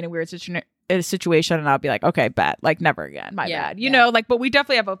 that put me in a weird situation and I'll be like, okay, bet, like never again. My bad. You know, like, but we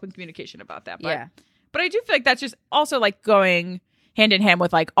definitely have open communication about that. But I do feel like that's just also like going hand in hand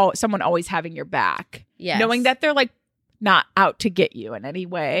with like, someone always having your back. Yeah. Knowing that they're like not out to get you in any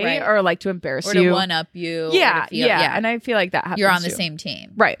way or like to embarrass you. Or to one up you. Yeah. And I feel like that happens. You're on the same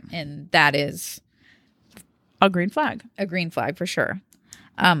team. Right. And that is a green flag. A green flag for sure.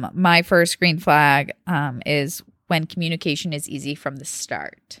 My first green flag is when communication is easy from the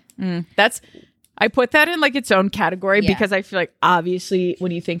start. I put that in like its own category because I feel like obviously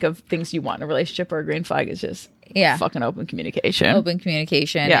when you think of things you want in a relationship, or a green flag is just fucking open communication. Open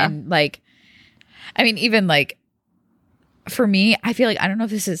communication. Yeah. And like, I mean, even like for me, I feel like, I don't know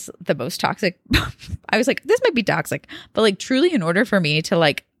if this is the most toxic. I was like, this might be toxic, but like truly in order for me to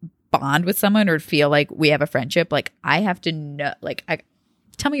like bond with someone or feel like we have a friendship, like I have to know, like,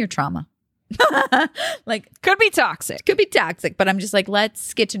 tell me your trauma. Like could be toxic, but I'm just like,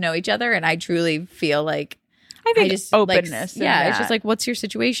 let's get to know each other. And I truly feel like I think just openness. Like, it's just like, what's your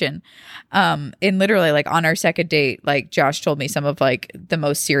situation? And literally like on our second date, like Josh told me some of like the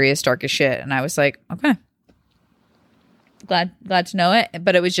most serious, darkest shit. And I was like, okay, glad to know it.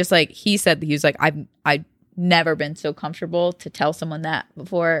 But it was just like, he was like, I've never been so comfortable to tell someone that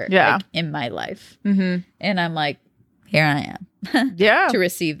before like, in my life. And I'm like, here I am. To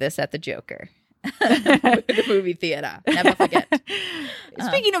receive this at the Joker. The movie theater. Never forget.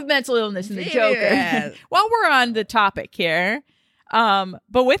 Speaking of mental illness and the Joker, while we're on the topic here,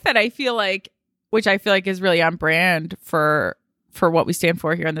 but with that, I feel like, which I feel like is really on brand for what we stand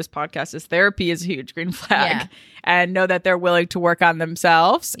for here on this podcast, is therapy is a huge green flag. And know that they're willing to work on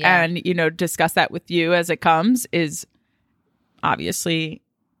themselves and, you know, discuss that with you as it comes is obviously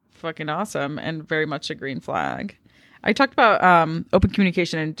fucking awesome and very much a green flag. I talked about open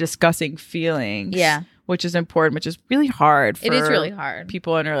communication and discussing feelings, which is important, which is really hard for it is really hard.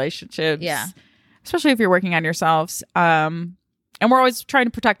 People in relationships, especially if you're working on yourselves. And we're always trying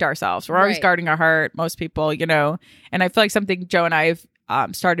to protect ourselves. We're always guarding our heart, most people, you know. And I feel like something Joe and I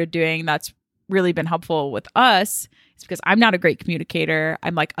have started doing that's really been helpful with us is because I'm not a great communicator.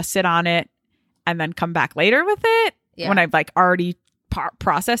 I'm like, I'll sit on it and then come back later with it when I've like already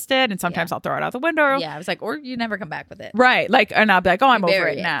processed it, and sometimes I'll throw it out the window. I was like, or you never come back with it, right? Like, and I'll be like, oh, I'm over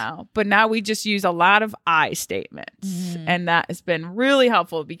it now. But now we just use a lot of I statements, and that has been really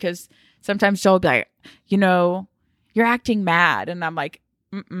helpful because sometimes Joe will be like, you know, you're acting mad, and I'm like,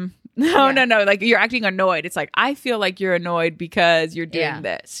 no, like you're acting annoyed. It's like, I feel like you're annoyed because you're doing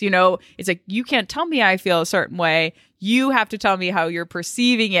this, you know. It's like, you can't tell me I feel a certain way. You have to tell me how you're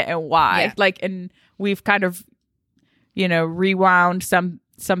perceiving it and why. Like, and we've kind of, you know, rewound some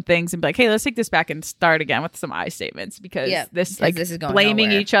things and be like, hey, let's take this back and start again with some I statements because this is going blaming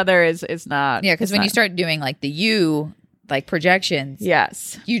nowhere. Each other is not. Yeah, because when you start doing like the you, like projections,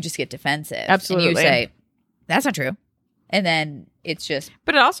 you just get defensive. Absolutely. And you say, that's not true. And then it's just.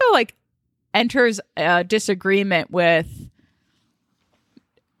 But it also like enters a disagreement with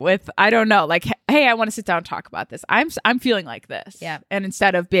I don't know, like, hey, I want to sit down and talk about this. I'm feeling like this. Yeah. And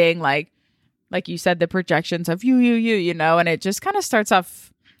instead of being like you said, the projections of you know, and it just kind of starts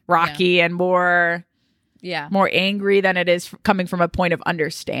off rocky and more angry than it is coming from a point of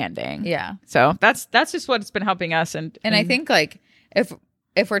understanding. Yeah. So that's just what's been helping us. And I think like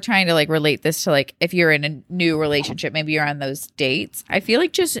if we're trying to like relate this to like if you're in a new relationship, maybe you're on those dates, I feel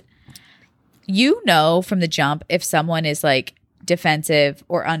like just, you know, from the jump, if someone is like defensive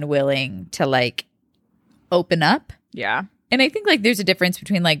or unwilling to like open up. Yeah. And I think like there's a difference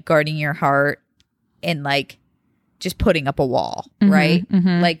between like guarding your heart and like just putting up a wall, right?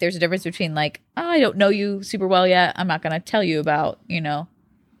 Like there's a difference between like, oh, I don't know you super well yet. I'm not going to tell you about, you know,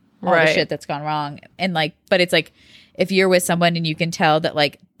 all the shit that's gone wrong. And like, but it's like, if you're with someone and you can tell that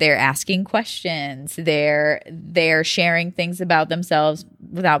like they're asking questions, they're sharing things about themselves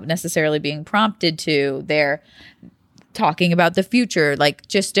without necessarily being prompted to, they're talking about the future, like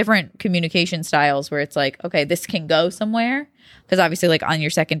just different communication styles where it's like, okay, this can go somewhere. Because obviously, like on your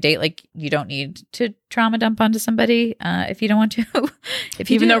second date, like you don't need to trauma dump onto somebody if you don't want to.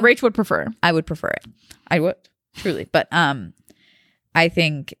 Even though Rach would prefer. I would prefer it. I would, truly. But I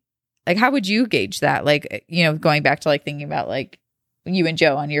think, like, how would you gauge that? Like, you know, going back to like thinking about like you and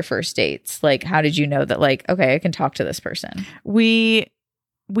Joe on your first dates, like how did you know that like, okay, I can talk to this person?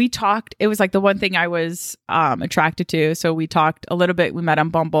 We talked. It was like the one thing I was attracted to. So we talked a little bit. We met on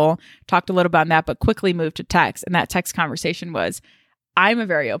Bumble, talked a little bit on that, but quickly moved to text. And that text conversation was, I'm a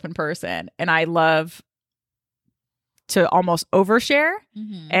very open person and I love to almost overshare.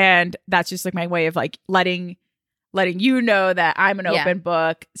 Mm-hmm. And that's just like my way of like letting you know that I'm an open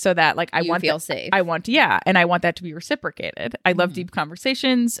book so that like I want to feel safe. I want to, and I want that to be reciprocated. I love deep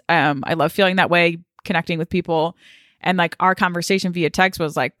conversations. I love feeling that way, connecting with people. And like our conversation via text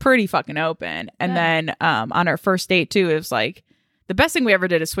was like pretty fucking open. And then on our first date too, it was like the best thing we ever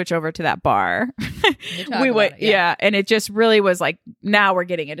did is switch over to that bar. We went, and it just really was like, now we're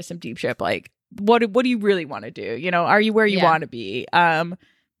getting into some deep shit. Like, what do you really want to do? You know, are you where you want to be?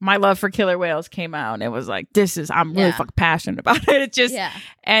 My love for killer whales came out and it was like, I'm really fucking passionate about it. It just,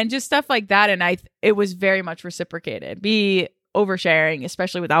 and just stuff like that. And it was very much reciprocated. Be oversharing,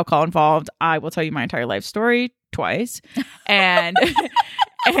 especially with alcohol involved. I will tell you my entire life story twice. And,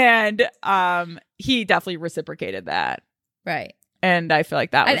 he definitely reciprocated that. Right. And I feel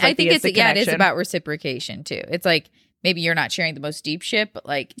like that was I think it is about reciprocation too. It's like, maybe you're not sharing the most deep shit, but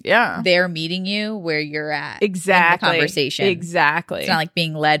like they're meeting you where you're at. Exactly. In the conversation. Exactly. It's not like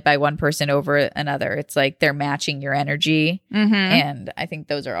being led by one person over another. It's like they're matching your energy. Mm-hmm. And I think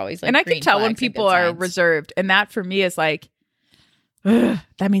those are always like, and I can tell when people are reserved. And that for me is like,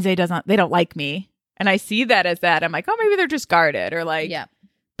 that means they don't like me. And I see that as that. I'm like, oh, maybe they're just guarded or like,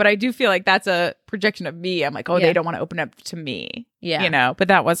 but I do feel like that's a projection of me. I'm like, oh, they don't want to open up to me. Yeah. You know, but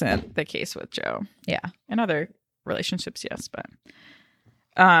that wasn't the case with Joe. Yeah. And other relationships, yes. But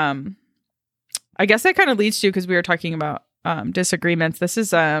I guess that kind of leads to, because we were talking about disagreements. This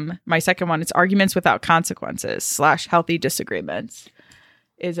is my second one. It's arguments without consequences / healthy disagreements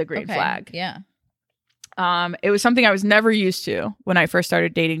is a green flag. Yeah. It was something I was never used to when I first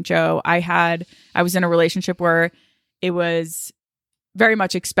started dating Joe. I was in a relationship where it was very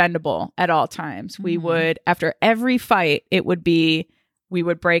much expendable at all times. We would, after every fight, it would be, we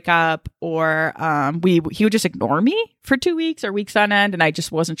would break up or he would just ignore me for 2 weeks or weeks on end. And I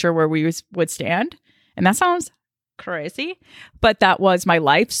just wasn't sure where we would stand. And that sounds crazy, but that was my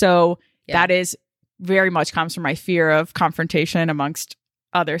life. So that is very much comes from my fear of confrontation amongst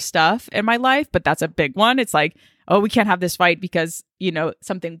other stuff in my life. But that's a big one. It's like, oh, we can't have this fight because, you know,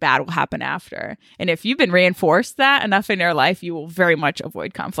 something bad will happen after. And if you've been reinforced that enough in your life, you will very much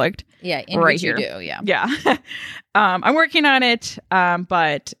avoid conflict. Yeah, right here. You do, Yeah. I'm working on it,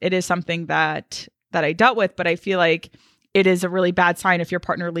 but it is something that I dealt with. But I feel like it is a really bad sign if your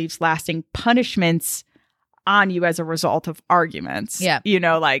partner leaves lasting punishments on you as a result of arguments. Yeah. You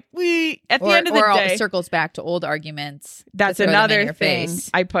know, like the end of the day. Or circles back to old arguments. That's another thing.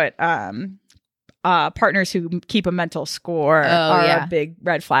 I put partners who keep a mental score are a big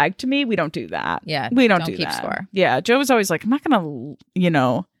red flag to me. We don't do that. Yeah. We don't do keep that. Score. Yeah. Joe was always like, I'm not going to, you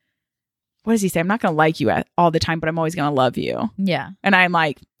know, what does he say? I'm not going to like you all the time, but I'm always going to love you. Yeah. And I'm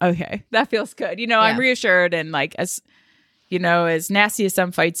like, okay, that feels good. You know, I'm reassured. And like, as you know, as nasty as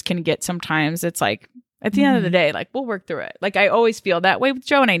some fights can get sometimes, it's like, at the end of the day, like, we'll work through it. Like, I always feel that way with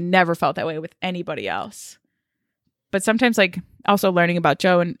Joe, and I never felt that way with anybody else. But sometimes, like, also learning about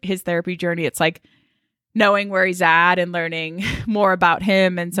Joe and his therapy journey, it's like knowing where he's at and learning more about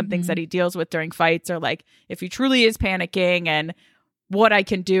him and some things that he deals with during fights, or like if he truly is panicking and what I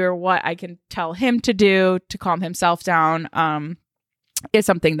can do or what I can tell him to do to calm himself down is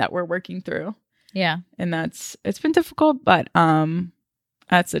something that we're working through. Yeah. And it's been difficult, but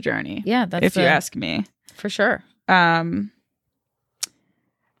that's the journey. Yeah, if you ask me. For sure.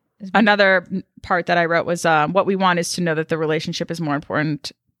 Another part that I wrote was what we want is to know that the relationship is more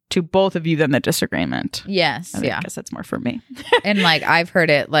important to both of you than the disagreement. Yes. I guess that's more for me. And like I've heard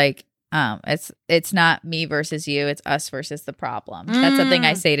it like it's not me versus you, it's us versus the problem. That's something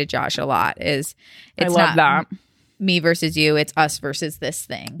I say to Josh a lot is it's I love not that. Me versus you, it's us versus this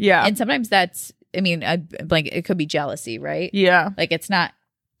thing. Yeah. And sometimes that's, I mean, like it could be jealousy, right? Yeah. Like it's not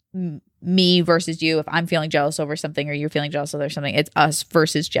me versus you. If I'm feeling jealous over something or you're feeling jealous over something, it's us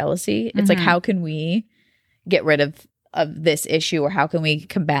versus jealousy. It's like, how can we get rid of this issue, or how can we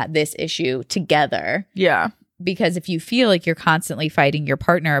combat this issue together? Yeah. Because if you feel like you're constantly fighting your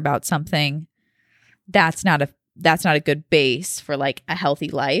partner about something, that's not that's not a good base for like a healthy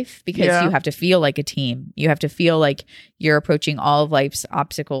life, because you have to feel like a team. You have to feel like you're approaching all of life's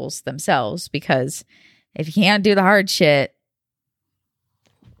obstacles themselves, because if you can't do the hard shit,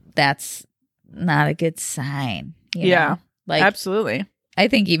 that's not a good sign. You know? Like, absolutely. I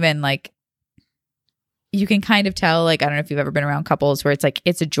think even like you can kind of tell, like, I don't know if you've ever been around couples where it's like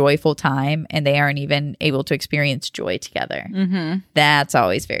it's a joyful time and they aren't even able to experience joy together. That's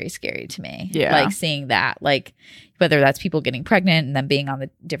always very scary to me. Yeah. Like seeing that, like whether that's people getting pregnant and then being on the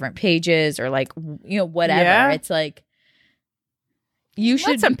different pages or like, you know, whatever. Yeah. It's like you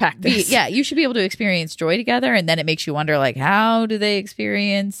should Let's unpack this. you should be able to experience joy together, and then it makes you wonder, like, how do they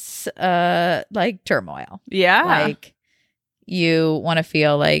experience like turmoil? Yeah. Like you want to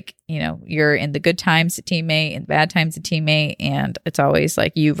feel like, you know, you're in the good times a teammate and bad times a teammate, and it's always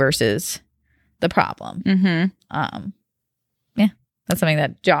like you versus the problem. Yeah, that's something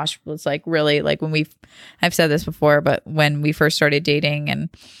that Josh was like really like when I've said this before, but when we first started dating, and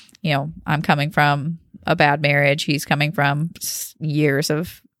you know, I'm coming from a bad marriage, he's coming from years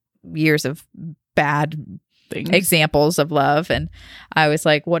of bad Things. Examples of love, and I was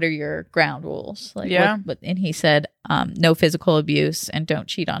like, what are your ground rules? Like, what, and he said, no physical abuse and don't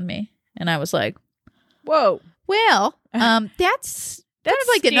cheat on me. And I was like, whoa, well, that's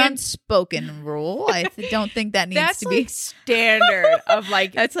like an unspoken rule. I don't think that needs to be standard of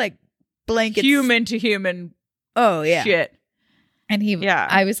like that's like blanket human to human. Oh yeah, shit. And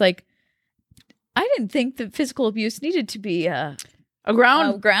I was like, I didn't think that physical abuse needed to be a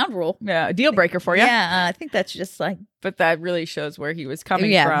ground rule. Yeah, a deal breaker for you. Yeah, I think that's just like. But that really shows where he was coming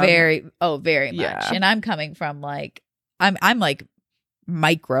from. Yeah, very much. Yeah. And I'm coming from like, I'm like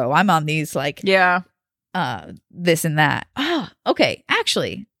micro. I'm on these like, this and that. Oh, okay.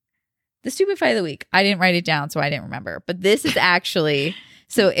 Actually, the stupid fight of the week. I didn't write it down, so I didn't remember. But this is actually,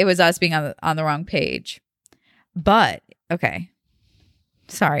 so it was us being on the wrong page. But okay.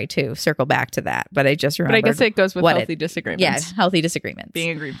 Sorry to circle back to that, but I just remembered. But I guess it goes with healthy disagreements. Yeah, healthy disagreements.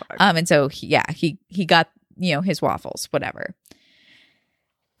 Being a green flag. And so he got, you know, his waffles, whatever.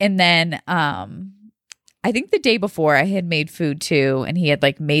 And then I think the day before I had made food too, and he had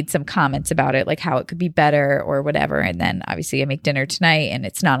like made some comments about it, like how it could be better or whatever. And then obviously I make dinner tonight and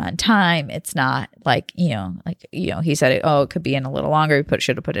it's not on time. It's not like, you know, he said, it could be in a little longer. We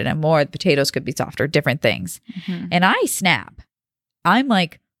should have put it in more. The potatoes could be softer, different things. And I snap. I'm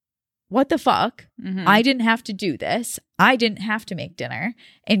like, what the fuck? I didn't have to do this. I didn't have to make dinner.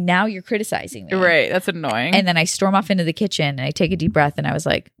 And now you're criticizing me. Right. That's annoying. And then I storm off into the kitchen and I take a deep breath and I was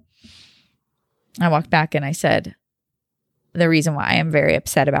like, I walked back and I said, the reason why I am very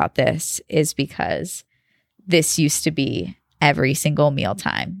upset about this is because this used to be every single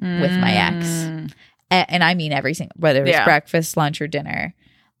mealtime with my ex. And I mean every single, whether it was breakfast, lunch, or dinner.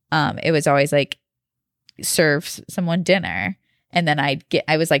 It was always like, serve someone dinner. And then I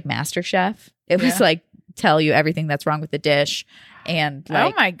was like Master Chef. It was like tell you everything that's wrong with the dish, and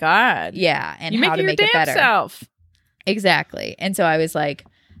like, oh my god, yeah, and you how to make it better. Self. Exactly. And so I was like,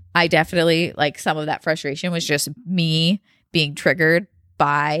 I definitely like some of that frustration was just me being triggered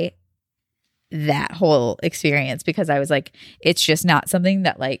by that whole experience, because I was like, it's just not something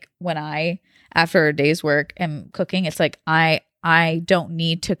that like when I after a day's work am cooking, it's like I don't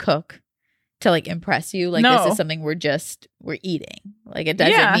need to cook to like impress you. Like this is something we're eating. Like it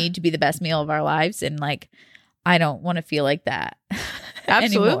doesn't need to be the best meal of our lives. And like, I don't want to feel like that.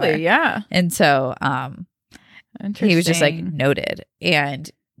 Absolutely. anymore. Yeah. And so, he was just like noted, and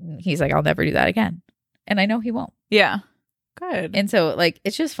he's like, I'll never do that again. And I know he won't. Yeah. Good. And so like,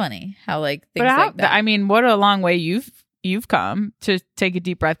 it's just funny how like things like that. I mean, what a long way you've come to take a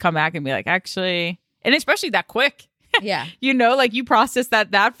deep breath, come back and be like, actually, and especially that quick. Yeah. You know, like you processed that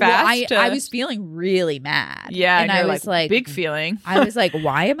fast. Well, I was feeling really mad. Yeah. And I was like, big feeling. I was like,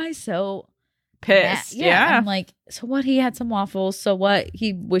 why am I so pissed? Yeah. I'm like, so what? He had some waffles. So what?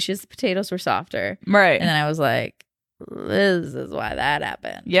 He wishes the potatoes were softer. Right. And then I was like, this is why that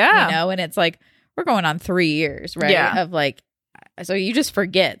happened. Yeah. You know, and it's like, we're going on 3 years, right? Yeah. Of like, so you just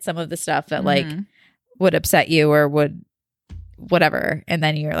forget some of the stuff that like would upset you or would whatever, and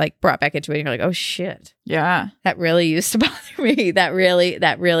then you're like brought back into it and you're like, oh shit, yeah, that really used to bother me, that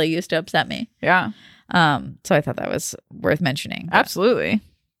really used to upset me. Yeah. So I thought that was worth mentioning. Absolutely.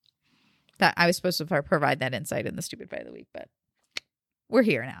 That I was supposed to provide that insight in the stupid fight of the week, but we're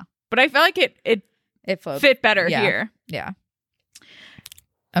here now. But I felt like it fit better here. Yeah.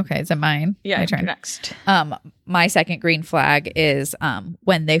 Okay, is it mine? Yeah, my turn. Next. My second green flag is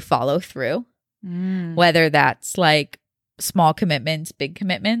when they follow through, whether that's like small commitments, big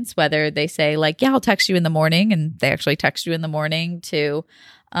commitments, whether they say like, yeah, I'll text you in the morning, and they actually text you in the morning, to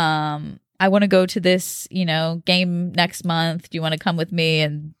I I want to go to this, game next month. Do you want to come with me?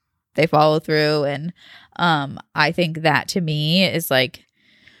 And they follow through. And I think that to me is like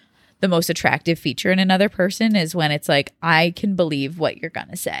the most attractive feature in another person is when it's like, I can believe what you're going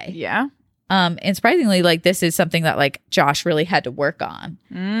to say. Yeah. And surprisingly, like this is something that like Josh really had to work on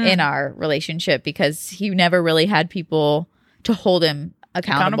in our relationship because he never really had people to hold him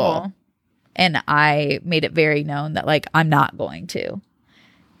accountable. And I made it very known that like I'm not going to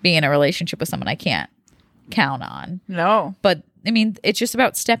be in a relationship with someone I can't count on. No. But I mean, it's just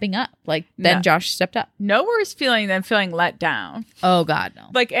about stepping up. Like then Josh stepped up. No worse feeling than feeling let down. Oh God, no.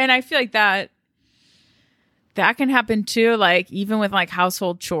 Like, and I feel like that can happen too. Like even with like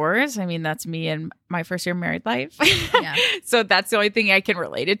household chores. I mean, that's me in my first year of married life. Yeah. So that's the only thing I can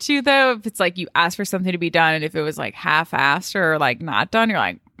relate it to though. If it's like you ask for something to be done and if it was like half-assed or like not done, you're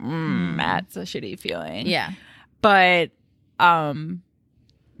like, that's a shitty feeling. Yeah. But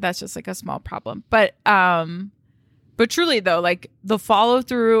that's just like a small problem. But truly though, like the follow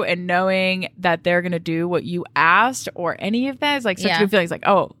through and knowing that they're gonna do what you asked or any of that is like such a good feeling. It's like,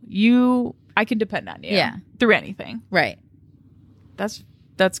 oh, I can depend on you. Yeah. Through anything. Right. That's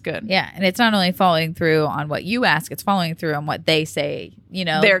good. Yeah. And it's not only following through on what you ask, it's following through on what they say,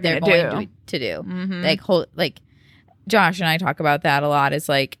 they're going to do. Mm-hmm. Like Josh and I talk about that a lot is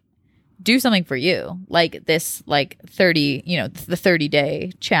like, do something for you. Like this, like 30, the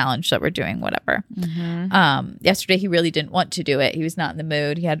 30-day challenge that we're doing, whatever. Mm-hmm. Yesterday, he really didn't want to do it. He was not in the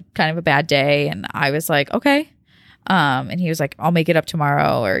mood. He had kind of a bad day. And I was like, okay. And he was like, I'll make it up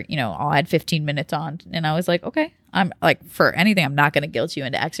tomorrow or, I'll add 15 minutes on. And I was like, okay. I'm like, for anything, I'm not going to guilt you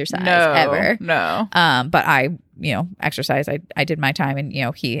into exercise ever. No. But I, exercise, I did my time and,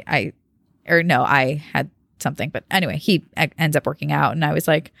 I had something. But anyway, he ends up working out. And I was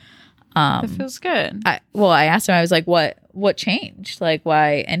like, that feels good. I asked him, I was like, what changed? Like,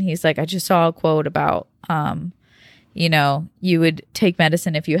 why? And he's like, I just saw a quote about, you would take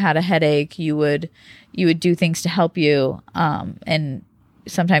medicine if you had a headache, you would do things to help you. And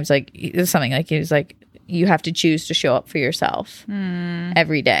sometimes like it was something like, he was like, you have to choose to show up for yourself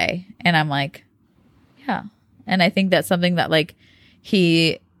every day. And I'm like, yeah. And I think that's something that like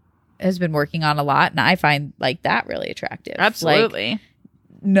he has been working on a lot. And I find like that really attractive. Absolutely. Like,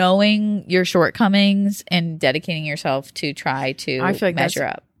 knowing your shortcomings and dedicating yourself to try to I feel like measure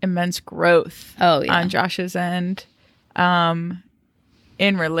up. Immense growth on Josh's end. In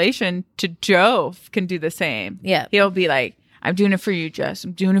relation to Joe can do the same. Yeah. He'll be like, I'm doing it for you, Jess.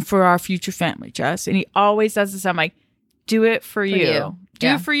 I'm doing it for our future family, Jess. And he always does this. I'm like, do it for you. Do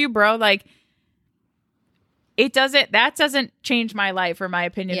it for you, bro. Like, that doesn't change my life or my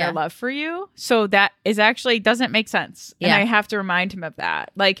opinion or love for you. So that is actually doesn't make sense. Yeah. And I have to remind him of that.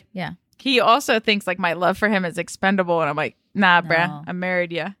 Like, he also thinks like my love for him is expendable. And I'm like, nah, bruh, I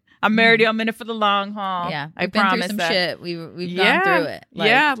married you. I'm married you. I'm in it for the long haul. Yeah. I promise through some that. shit. We've gone through it.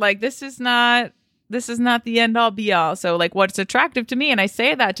 Like, like this is not the end all be all. So like what's attractive to me, and I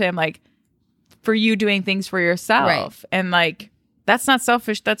say that to him, like, for you doing things for yourself. Right. And like, that's not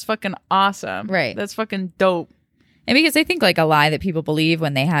selfish. That's fucking awesome. Right. That's fucking dope. And because I think like a lie that people believe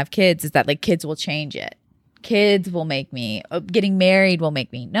when they have kids is that like kids will change it. Kids will make me, getting married will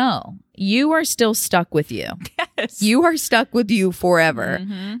make me. No, you are still stuck with you. Yes. You are stuck with you forever.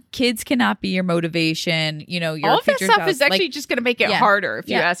 Mm-hmm. Kids cannot be your motivation. Your all of that stuff spouse. Is actually just going to make it harder if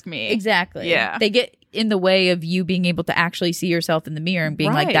you ask me. Exactly. Yeah. They get in the way of you being able to actually see yourself in the mirror and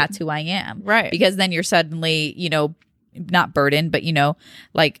being like, that's who I am. Right. Because then you're suddenly, not burdened, but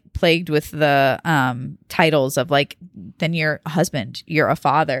like plagued with the titles of like, then you're a husband, you're a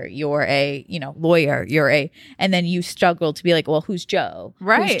father, you're a lawyer, and then you struggle to be like, well, who's Joe,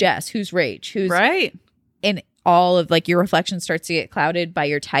 right? Who's Jess, who's Rach, who's right? And all of like your reflection starts to get clouded by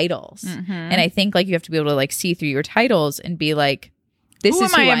your titles. Mm-hmm. And I think like you have to be able to like see through your titles and be like, this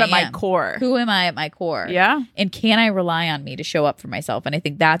is who I am at my core. Who am I at my core? Yeah. And can I rely on me to show up for myself? And I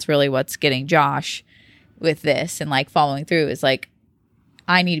think that's really what's getting Josh with this and like following through is like,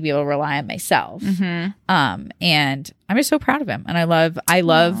 I need to be able to rely on myself. Mm-hmm. And I'm just so proud of him. And I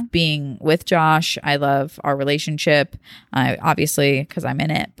love being with Josh. I love our relationship, obviously because I'm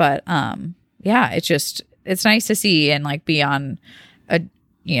in it. But it's nice to see and like be on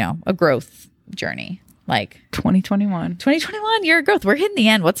a growth journey. Like 2021 year of growth. We're hitting the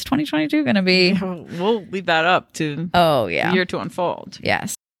end. What's 2022 going to be? We'll leave that up to the year to unfold.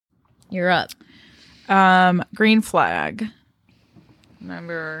 Yes. You're up. Green flag.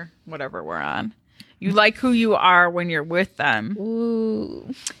 Number whatever we're on. You like who you are when you're with them.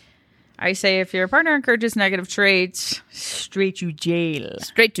 Ooh. I say if your partner encourages negative traits, straight to jail.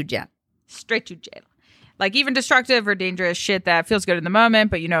 Straight to jail. Straight to jail. Like even destructive or dangerous shit that feels good in the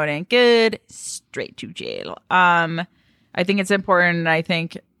moment, but you know it ain't good, straight to jail. I think it's important. And I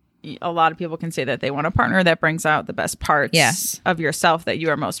think a lot of people can say that they want a partner that brings out the best parts of yourself that you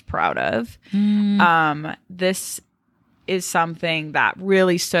are most proud of. This is something that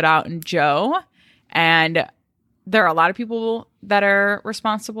really stood out in Joe. And there are a lot of people that are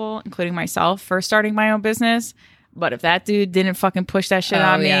responsible, including myself, for starting my own business. But if that dude didn't fucking push that shit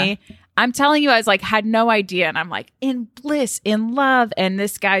on me, I'm telling you, I was like, had no idea. And I'm like in bliss, in love. And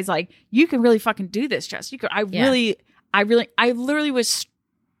this guy's like, you can really fucking do this, Jess. You could, I literally was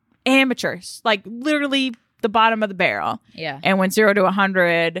amateur, like literally the bottom of the barrel. Yeah. And went 0 to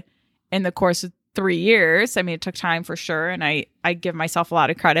 100 in the course of 3 years. I mean, it took time for sure. And I give myself a lot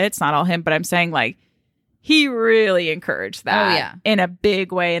of credit. It's not all him, but I'm saying like, he really encouraged that in a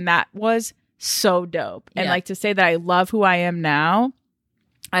big way. And that was so dope. And like to say that I love who I am now.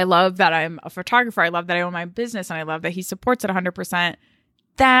 I love that I'm a photographer. I love that I own my business. And I love that he supports it 100%.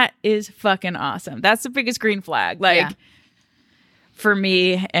 That is fucking awesome. That's the biggest green flag. Like for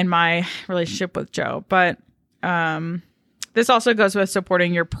me and my relationship with Joe. But this also goes with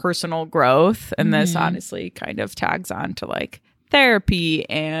supporting your personal growth. And this honestly kind of tags on to like therapy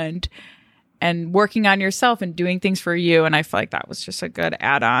and working on yourself and doing things for you. And I feel like that was just a good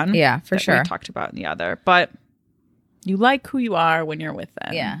add-on. Yeah, for sure. We talked about in the other. But you like who you are when you're with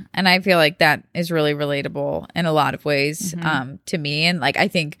them. Yeah. And I feel like that is really relatable in a lot of ways to me. And like, I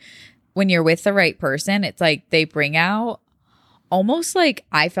think when you're with the right person, it's like they bring out almost like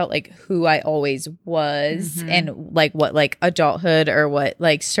I felt like who I always was and like what like adulthood or what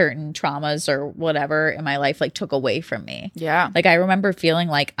like certain traumas or whatever in my life like took away from me. Yeah. Like I remember feeling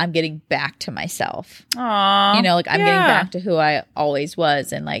like I'm getting back to myself. Aww. You know, like I'm getting back to who I always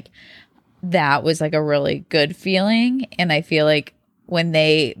was. And like that was like a really good feeling. And I feel like when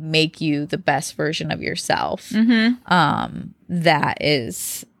they make you the best version of yourself, that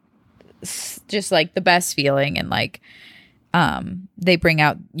is just like the best feeling. And like, they bring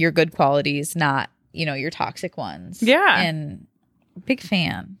out your good qualities, not, you know, your toxic ones. Yeah. And big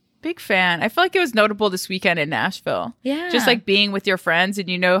fan. Big fan. I feel like it was notable this weekend in Nashville. Yeah. Just like being with your friends and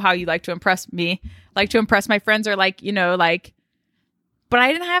you know how you like to impress me, like to impress my friends or like, you know, like, but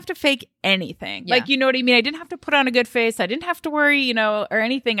I didn't have to fake anything. Yeah. Like, you know what I mean? I didn't have to put on a good face. I didn't have to worry, you know, or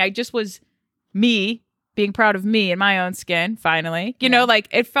anything. I just was me being proud of me in my own skin. Finally, you know, like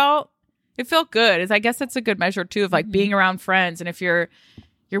it felt good. I guess that's a good measure too of like being around friends. And if you're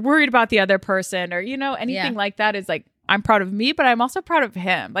worried about the other person or, you know, anything like that is like, I'm proud of me, but I'm also proud of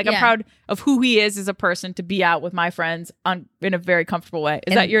him. Like I'm proud of who he is as a person to be out with my friends in a very comfortable way.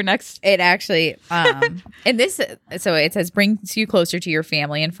 Is that your next? It actually, and this, so it says brings you closer to your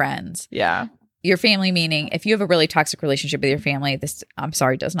family and friends. Yeah. Your family, meaning if you have a really toxic relationship with your family, this, I'm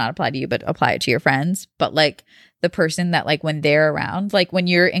sorry, does not apply to you, but apply it to your friends. But like the person that like when they're around, like when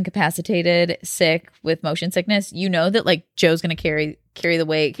you're incapacitated, sick with motion sickness, you know that like Joe's going to carry the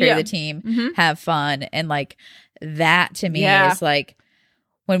weight, carry the team, have fun. And like that to me is like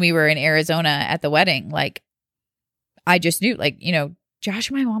when we were in Arizona at the wedding, like I just knew like, you know,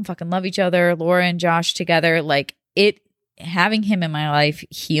 Josh and my mom fucking love each other. Laura and Josh together, like having him in my life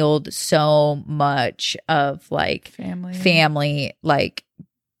healed so much of like family like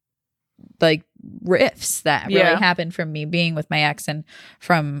rifts that really happened from me being with my ex and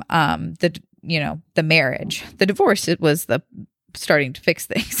from the marriage. The divorce, it was the starting to fix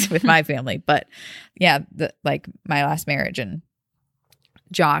things with my family, but like my last marriage and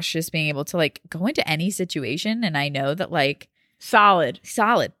Josh just being able to like go into any situation and I know that like solid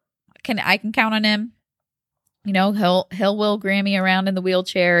I can count on him. You know, he'll Will Grammy around in the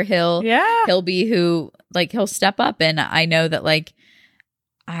wheelchair. He'll be who, like, he'll step up. And I know that, like,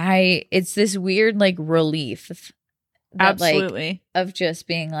 it's this weird, like, relief. That, absolutely. Like, of just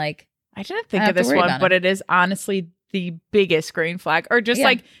being like, I didn't think of this one, but it is honestly the biggest green flag or just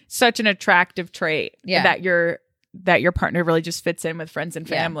like such an attractive trait that your partner really just fits in with friends and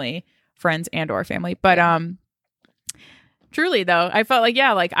family, friends and or family. But, truly though, I felt like,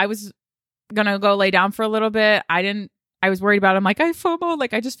 like I was gonna go lay down for a little bit. I was worried about him. Like I FOMO,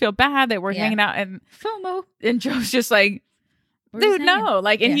 like I just feel bad that we're hanging out and FOMO. And Joe's just like, dude, no,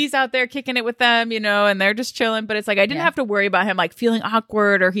 like, and he's out there kicking it with them, you know, and they're just chilling. But it's like I didn't have to worry about him like feeling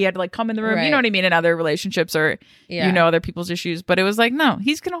awkward or he had to like come in the room. You know what I mean? In other relationships or you know other people's issues. But it was like, no,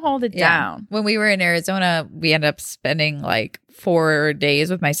 he's gonna hold it down. When we were in Arizona, we ended up spending like 4 days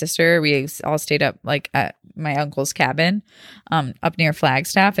with my sister. We all stayed up like at my uncle's cabin up near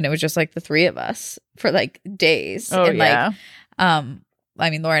Flagstaff, and it was just like the three of us for like days. Oh, and like I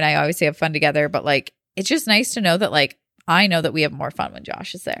mean, Laura and I obviously have fun together, but like it's just nice to know that like I know that we have more fun when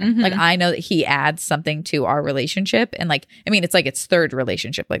Josh is there. Like, I know that he adds something to our relationship. And like, I mean, it's like it's third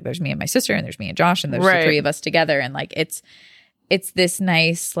relationship. Like there's me and my sister and there's me and Josh and there's the three of us together. And like, it's this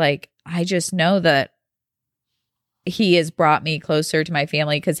nice, like, I just know that he has brought me closer to my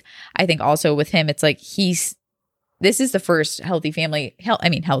family. Cause I think also with him, it's like this is the first healthy family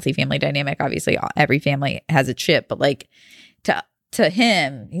dynamic. Obviously every family has its shit, but like to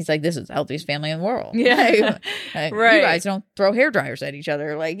him, he's like, this is the healthiest family in the world. Yeah. Like, you guys don't throw hair dryers at each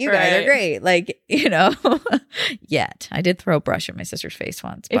other. Like, you guys are great. Like, you know, yet. I did throw a brush at my sister's face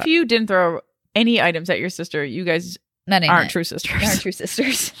once. If you didn't throw any items at your sister, you guys aren't true sisters. Aren't true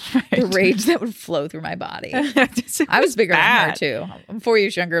sisters. The rage that would flow through my body. I was bigger than her, too. I'm 4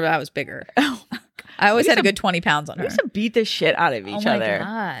 years younger, but I was bigger. Oh, I always had a good 20 pounds on her. We used to beat the shit out of each other. Oh,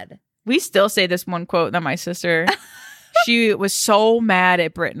 my God. We still say this one quote that my sister... She was so mad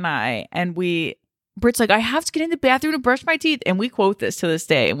at Britt and I, and Britt's like, I have to get in the bathroom to brush my teeth. And we quote this to this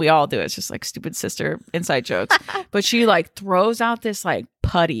day, and we all do it. It's just like stupid sister inside jokes. But she like throws out this like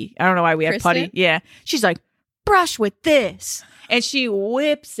putty. I don't know why we have putty. Yeah. She's like, brush with this. And she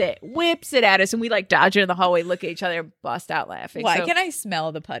whips it at us, and we like dodge it in the hallway, look at each other, and bust out laughing. Why can I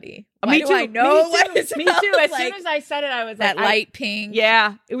smell the putty? Me too. I know what it Me too. As like, soon as I said it, I was that like, light pink.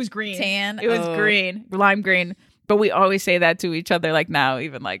 Yeah, it was green. Tan. It was green, lime green. But we always say that to each other, like now,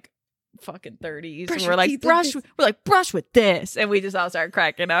 even like fucking 30s. We're like, brush with this. And we just all start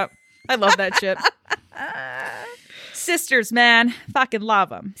cracking up. I love that shit. Sisters, man. Fucking love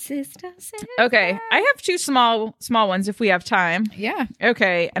them. Sister. Okay. I have two small ones if we have time. Yeah.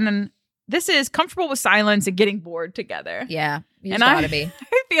 Okay. And then this is comfortable with silence and getting bored together. Yeah. You just gotta be.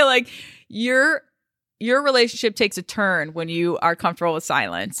 I feel like your relationship takes a turn when you are comfortable with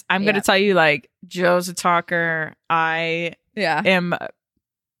silence. I'm going to tell you, like, Joe's a talker. I am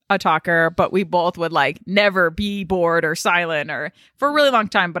a talker, but we both would, like, never be bored or silent or for a really long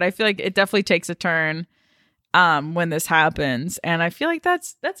time. But I feel like it definitely takes a turn when this happens. And I feel like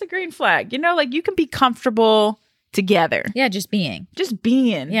that's a green flag. You know, like, you can be comfortable together. Yeah, just being.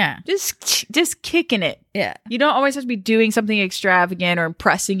 Yeah. Just kicking it. Yeah. You don't always have to be doing something extravagant or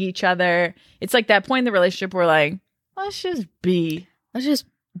impressing each other. It's like that point in the relationship where like, let's just be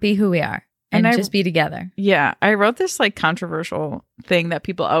who we are and just be together. Yeah. I wrote this like controversial thing that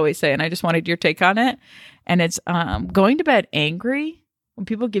people always say, and I just wanted your take on it. And it's going to bed angry. When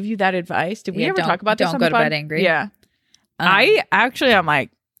people give you that advice, did we ever talk about this? Don't go to bed angry. Yeah. I'm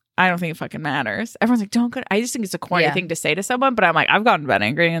like, I don't think it fucking matters. Everyone's like, don't go. I just think it's a corny thing to say to someone, but I'm like, I've gotten to bed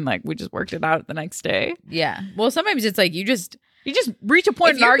angry and like we just worked it out the next day. Yeah. Well, sometimes it's like you just reach a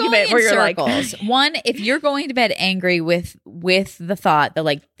point in an argument where you're circles, like, one, if you're going to bed angry with the thought that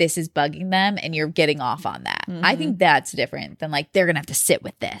like this is bugging them and you're getting off on that, I think that's different than like they're gonna have to sit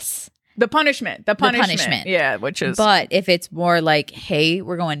with this. The punishment. Yeah, which is. But if it's more like, hey,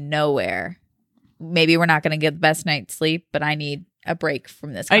 we're going nowhere. Maybe we're not going to get the best night's sleep, but I need a break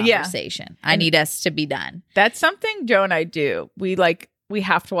from this conversation. I need us to be done. That's something Joe and I do. We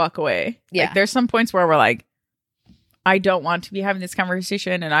have to walk away. Yeah. Like, there's some points where we're like, I don't want to be having this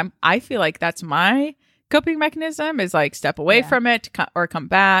conversation. And I feel like that's my coping mechanism is like step away from it or come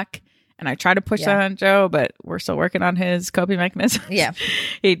back. And I try to push that on Joe, but we're still working on his coping mechanism. Yeah.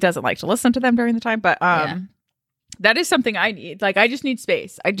 He doesn't like to listen to them during the time, but that is something I need. Like, I just need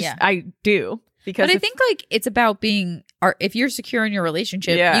space. I do. Because I think like it's about being, if you're secure in your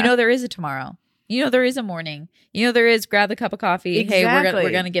relationship, you know there is a tomorrow. You know there is a morning. You know there is grab the cup of coffee. Exactly. Hey,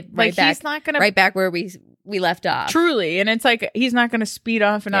 we're gonna get right back. He's not gonna right back where we left off. Truly, and it's like he's not gonna speed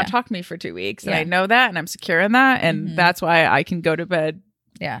off and not talk to me for 2 weeks. And I know that, and I'm secure in that, and that's why I can go to bed.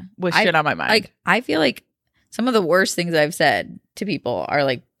 Yeah, with shit on my mind. Like, I feel like some of the worst things I've said to people are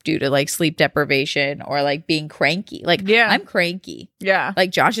like due to like sleep deprivation or like being cranky. Like, I'm cranky. Yeah.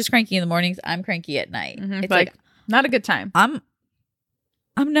 Like Josh is cranky in the mornings. I'm cranky at night. Mm-hmm. It's like not a good time. I'm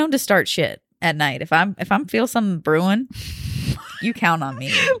known to start shit at night. If I'm feel something brewing, you count on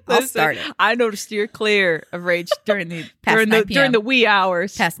me. I'll start it. I know to steer clear of rage during the wee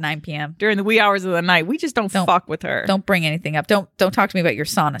hours. Past 9 p.m. During the wee hours of the night. We just don't fuck with her. Don't bring anything up. Don't talk to me about your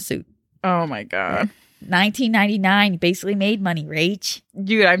sauna suit. Oh my God. 1999, you basically made money, Rach.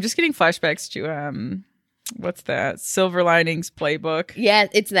 Dude, I'm just getting flashbacks to what's that? Silver Linings Playbook. Yeah,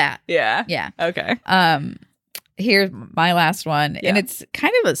 it's that. Yeah. Yeah. Okay. Here's my last one. And it's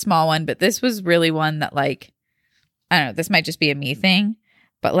kind of a small one, but this was really one that like, I don't know, this might just be a me thing,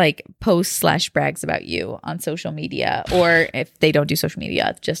 but like posts/brags about you on social media, or if they don't do social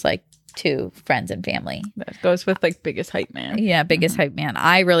media, just like to friends and family. That goes with like biggest hype man. Yeah, biggest hype man.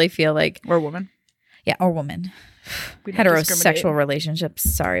 I really feel like. Or woman. Yeah, or woman. Heterosexual relationships.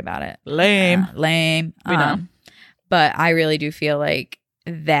 Sorry about it. Lame. Lame. We know. But I really do feel like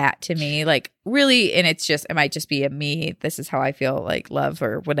that to me, like really, and it's just, it might just be a me. This is how I feel like love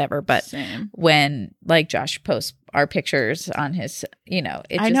or whatever. But Same. when like Josh posts our pictures on his, you know,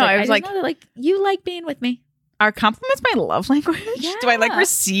 it's I just know. like, I was just like, know that, like you like being with me. Are compliments my love language? Yeah. Do I like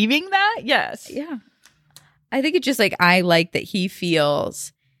receiving that? Yes. Yeah. I think it's just like, I like that he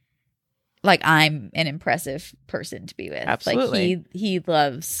feels like I'm an impressive person to be with. Absolutely. Like he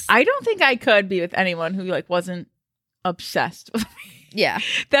loves. I don't think I could be with anyone who like wasn't obsessed with me. Yeah.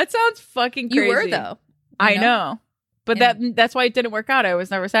 That sounds fucking crazy. You were though. I know. But that's why it didn't work out. I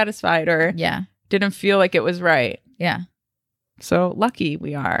was never satisfied or didn't feel like it was right. Yeah. So lucky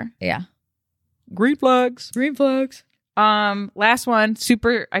we are. Yeah. Green flags. Green flags. Last one,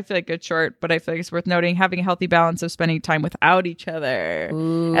 super, I feel like it's short, but I feel like it's worth noting, having a healthy balance of spending time without each other.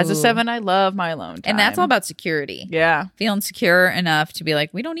 Ooh. As a 7, I love my alone time. And that's all about security. Yeah. Feeling secure enough to be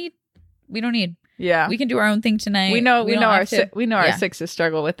like, we don't need. Yeah. We can do our own thing tonight. We know our our 6s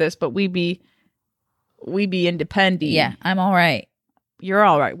struggle with this, but we be independent. Yeah, I'm all right. You're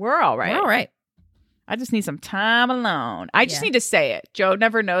all right. We're all right. We're all right. I just need some time alone. I just need to say it. Joe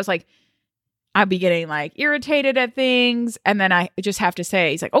never knows, like, I'd be getting like irritated at things, and then I just have to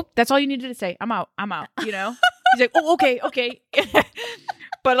say, he's like, "Oh, that's all you needed to say. I'm out. You know?" He's like, "Oh, okay."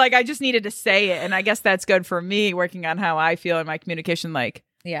 But like, I just needed to say it, and I guess that's good for me working on how I feel in my communication. Like,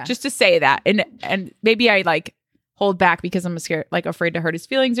 just to say that, and maybe I like hold back because I'm scared, like afraid to hurt his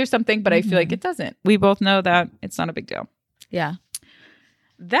feelings or something. But I feel like it doesn't. We both know that it's not a big deal. Yeah.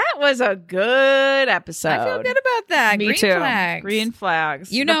 That was a good episode. I feel good about that. Me Green too. flags. Green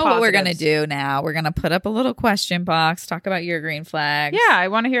flags. You know what we're going to do now? We're going to put up a little question box, talk about your green flags. Yeah, I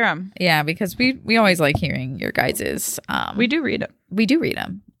want to hear them. Yeah, because we always like hearing your guys's. We do read them. We do read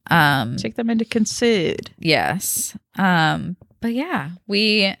them. Take them into consider. Yes. But yeah,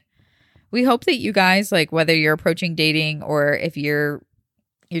 we hope that you guys, like, whether you're approaching dating or if you're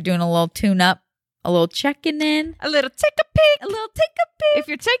doing a little tune up, a little checking in, a little take a peek. If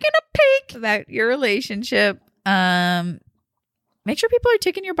you're taking a peek about your relationship, make sure people are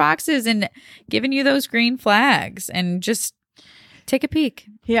ticking your boxes and giving you those green flags, and just take a peek.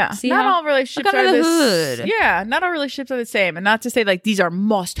 Yeah, see, not all relationships are the hood. Yeah, not all relationships are the same, and not to say like these are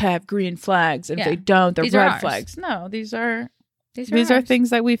must-have green flags, and if they don't, they're red flags. No, these are things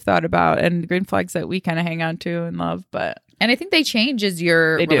that we've thought about, and green flags that we kind of hang on to and love, but. And I think they change as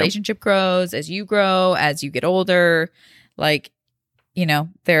your relationship grows, as you grow, as you get older. Like, you know,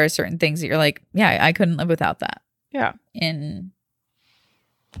 there are certain things that you're like, yeah, I couldn't live without that. Yeah. And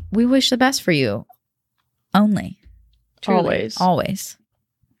we wish the best for you. Only. Truly. Always.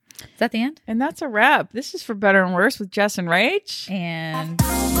 Is that the end? And that's a wrap. This is For Better and Worse with Jess and Rach. And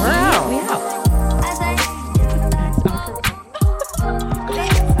we're out.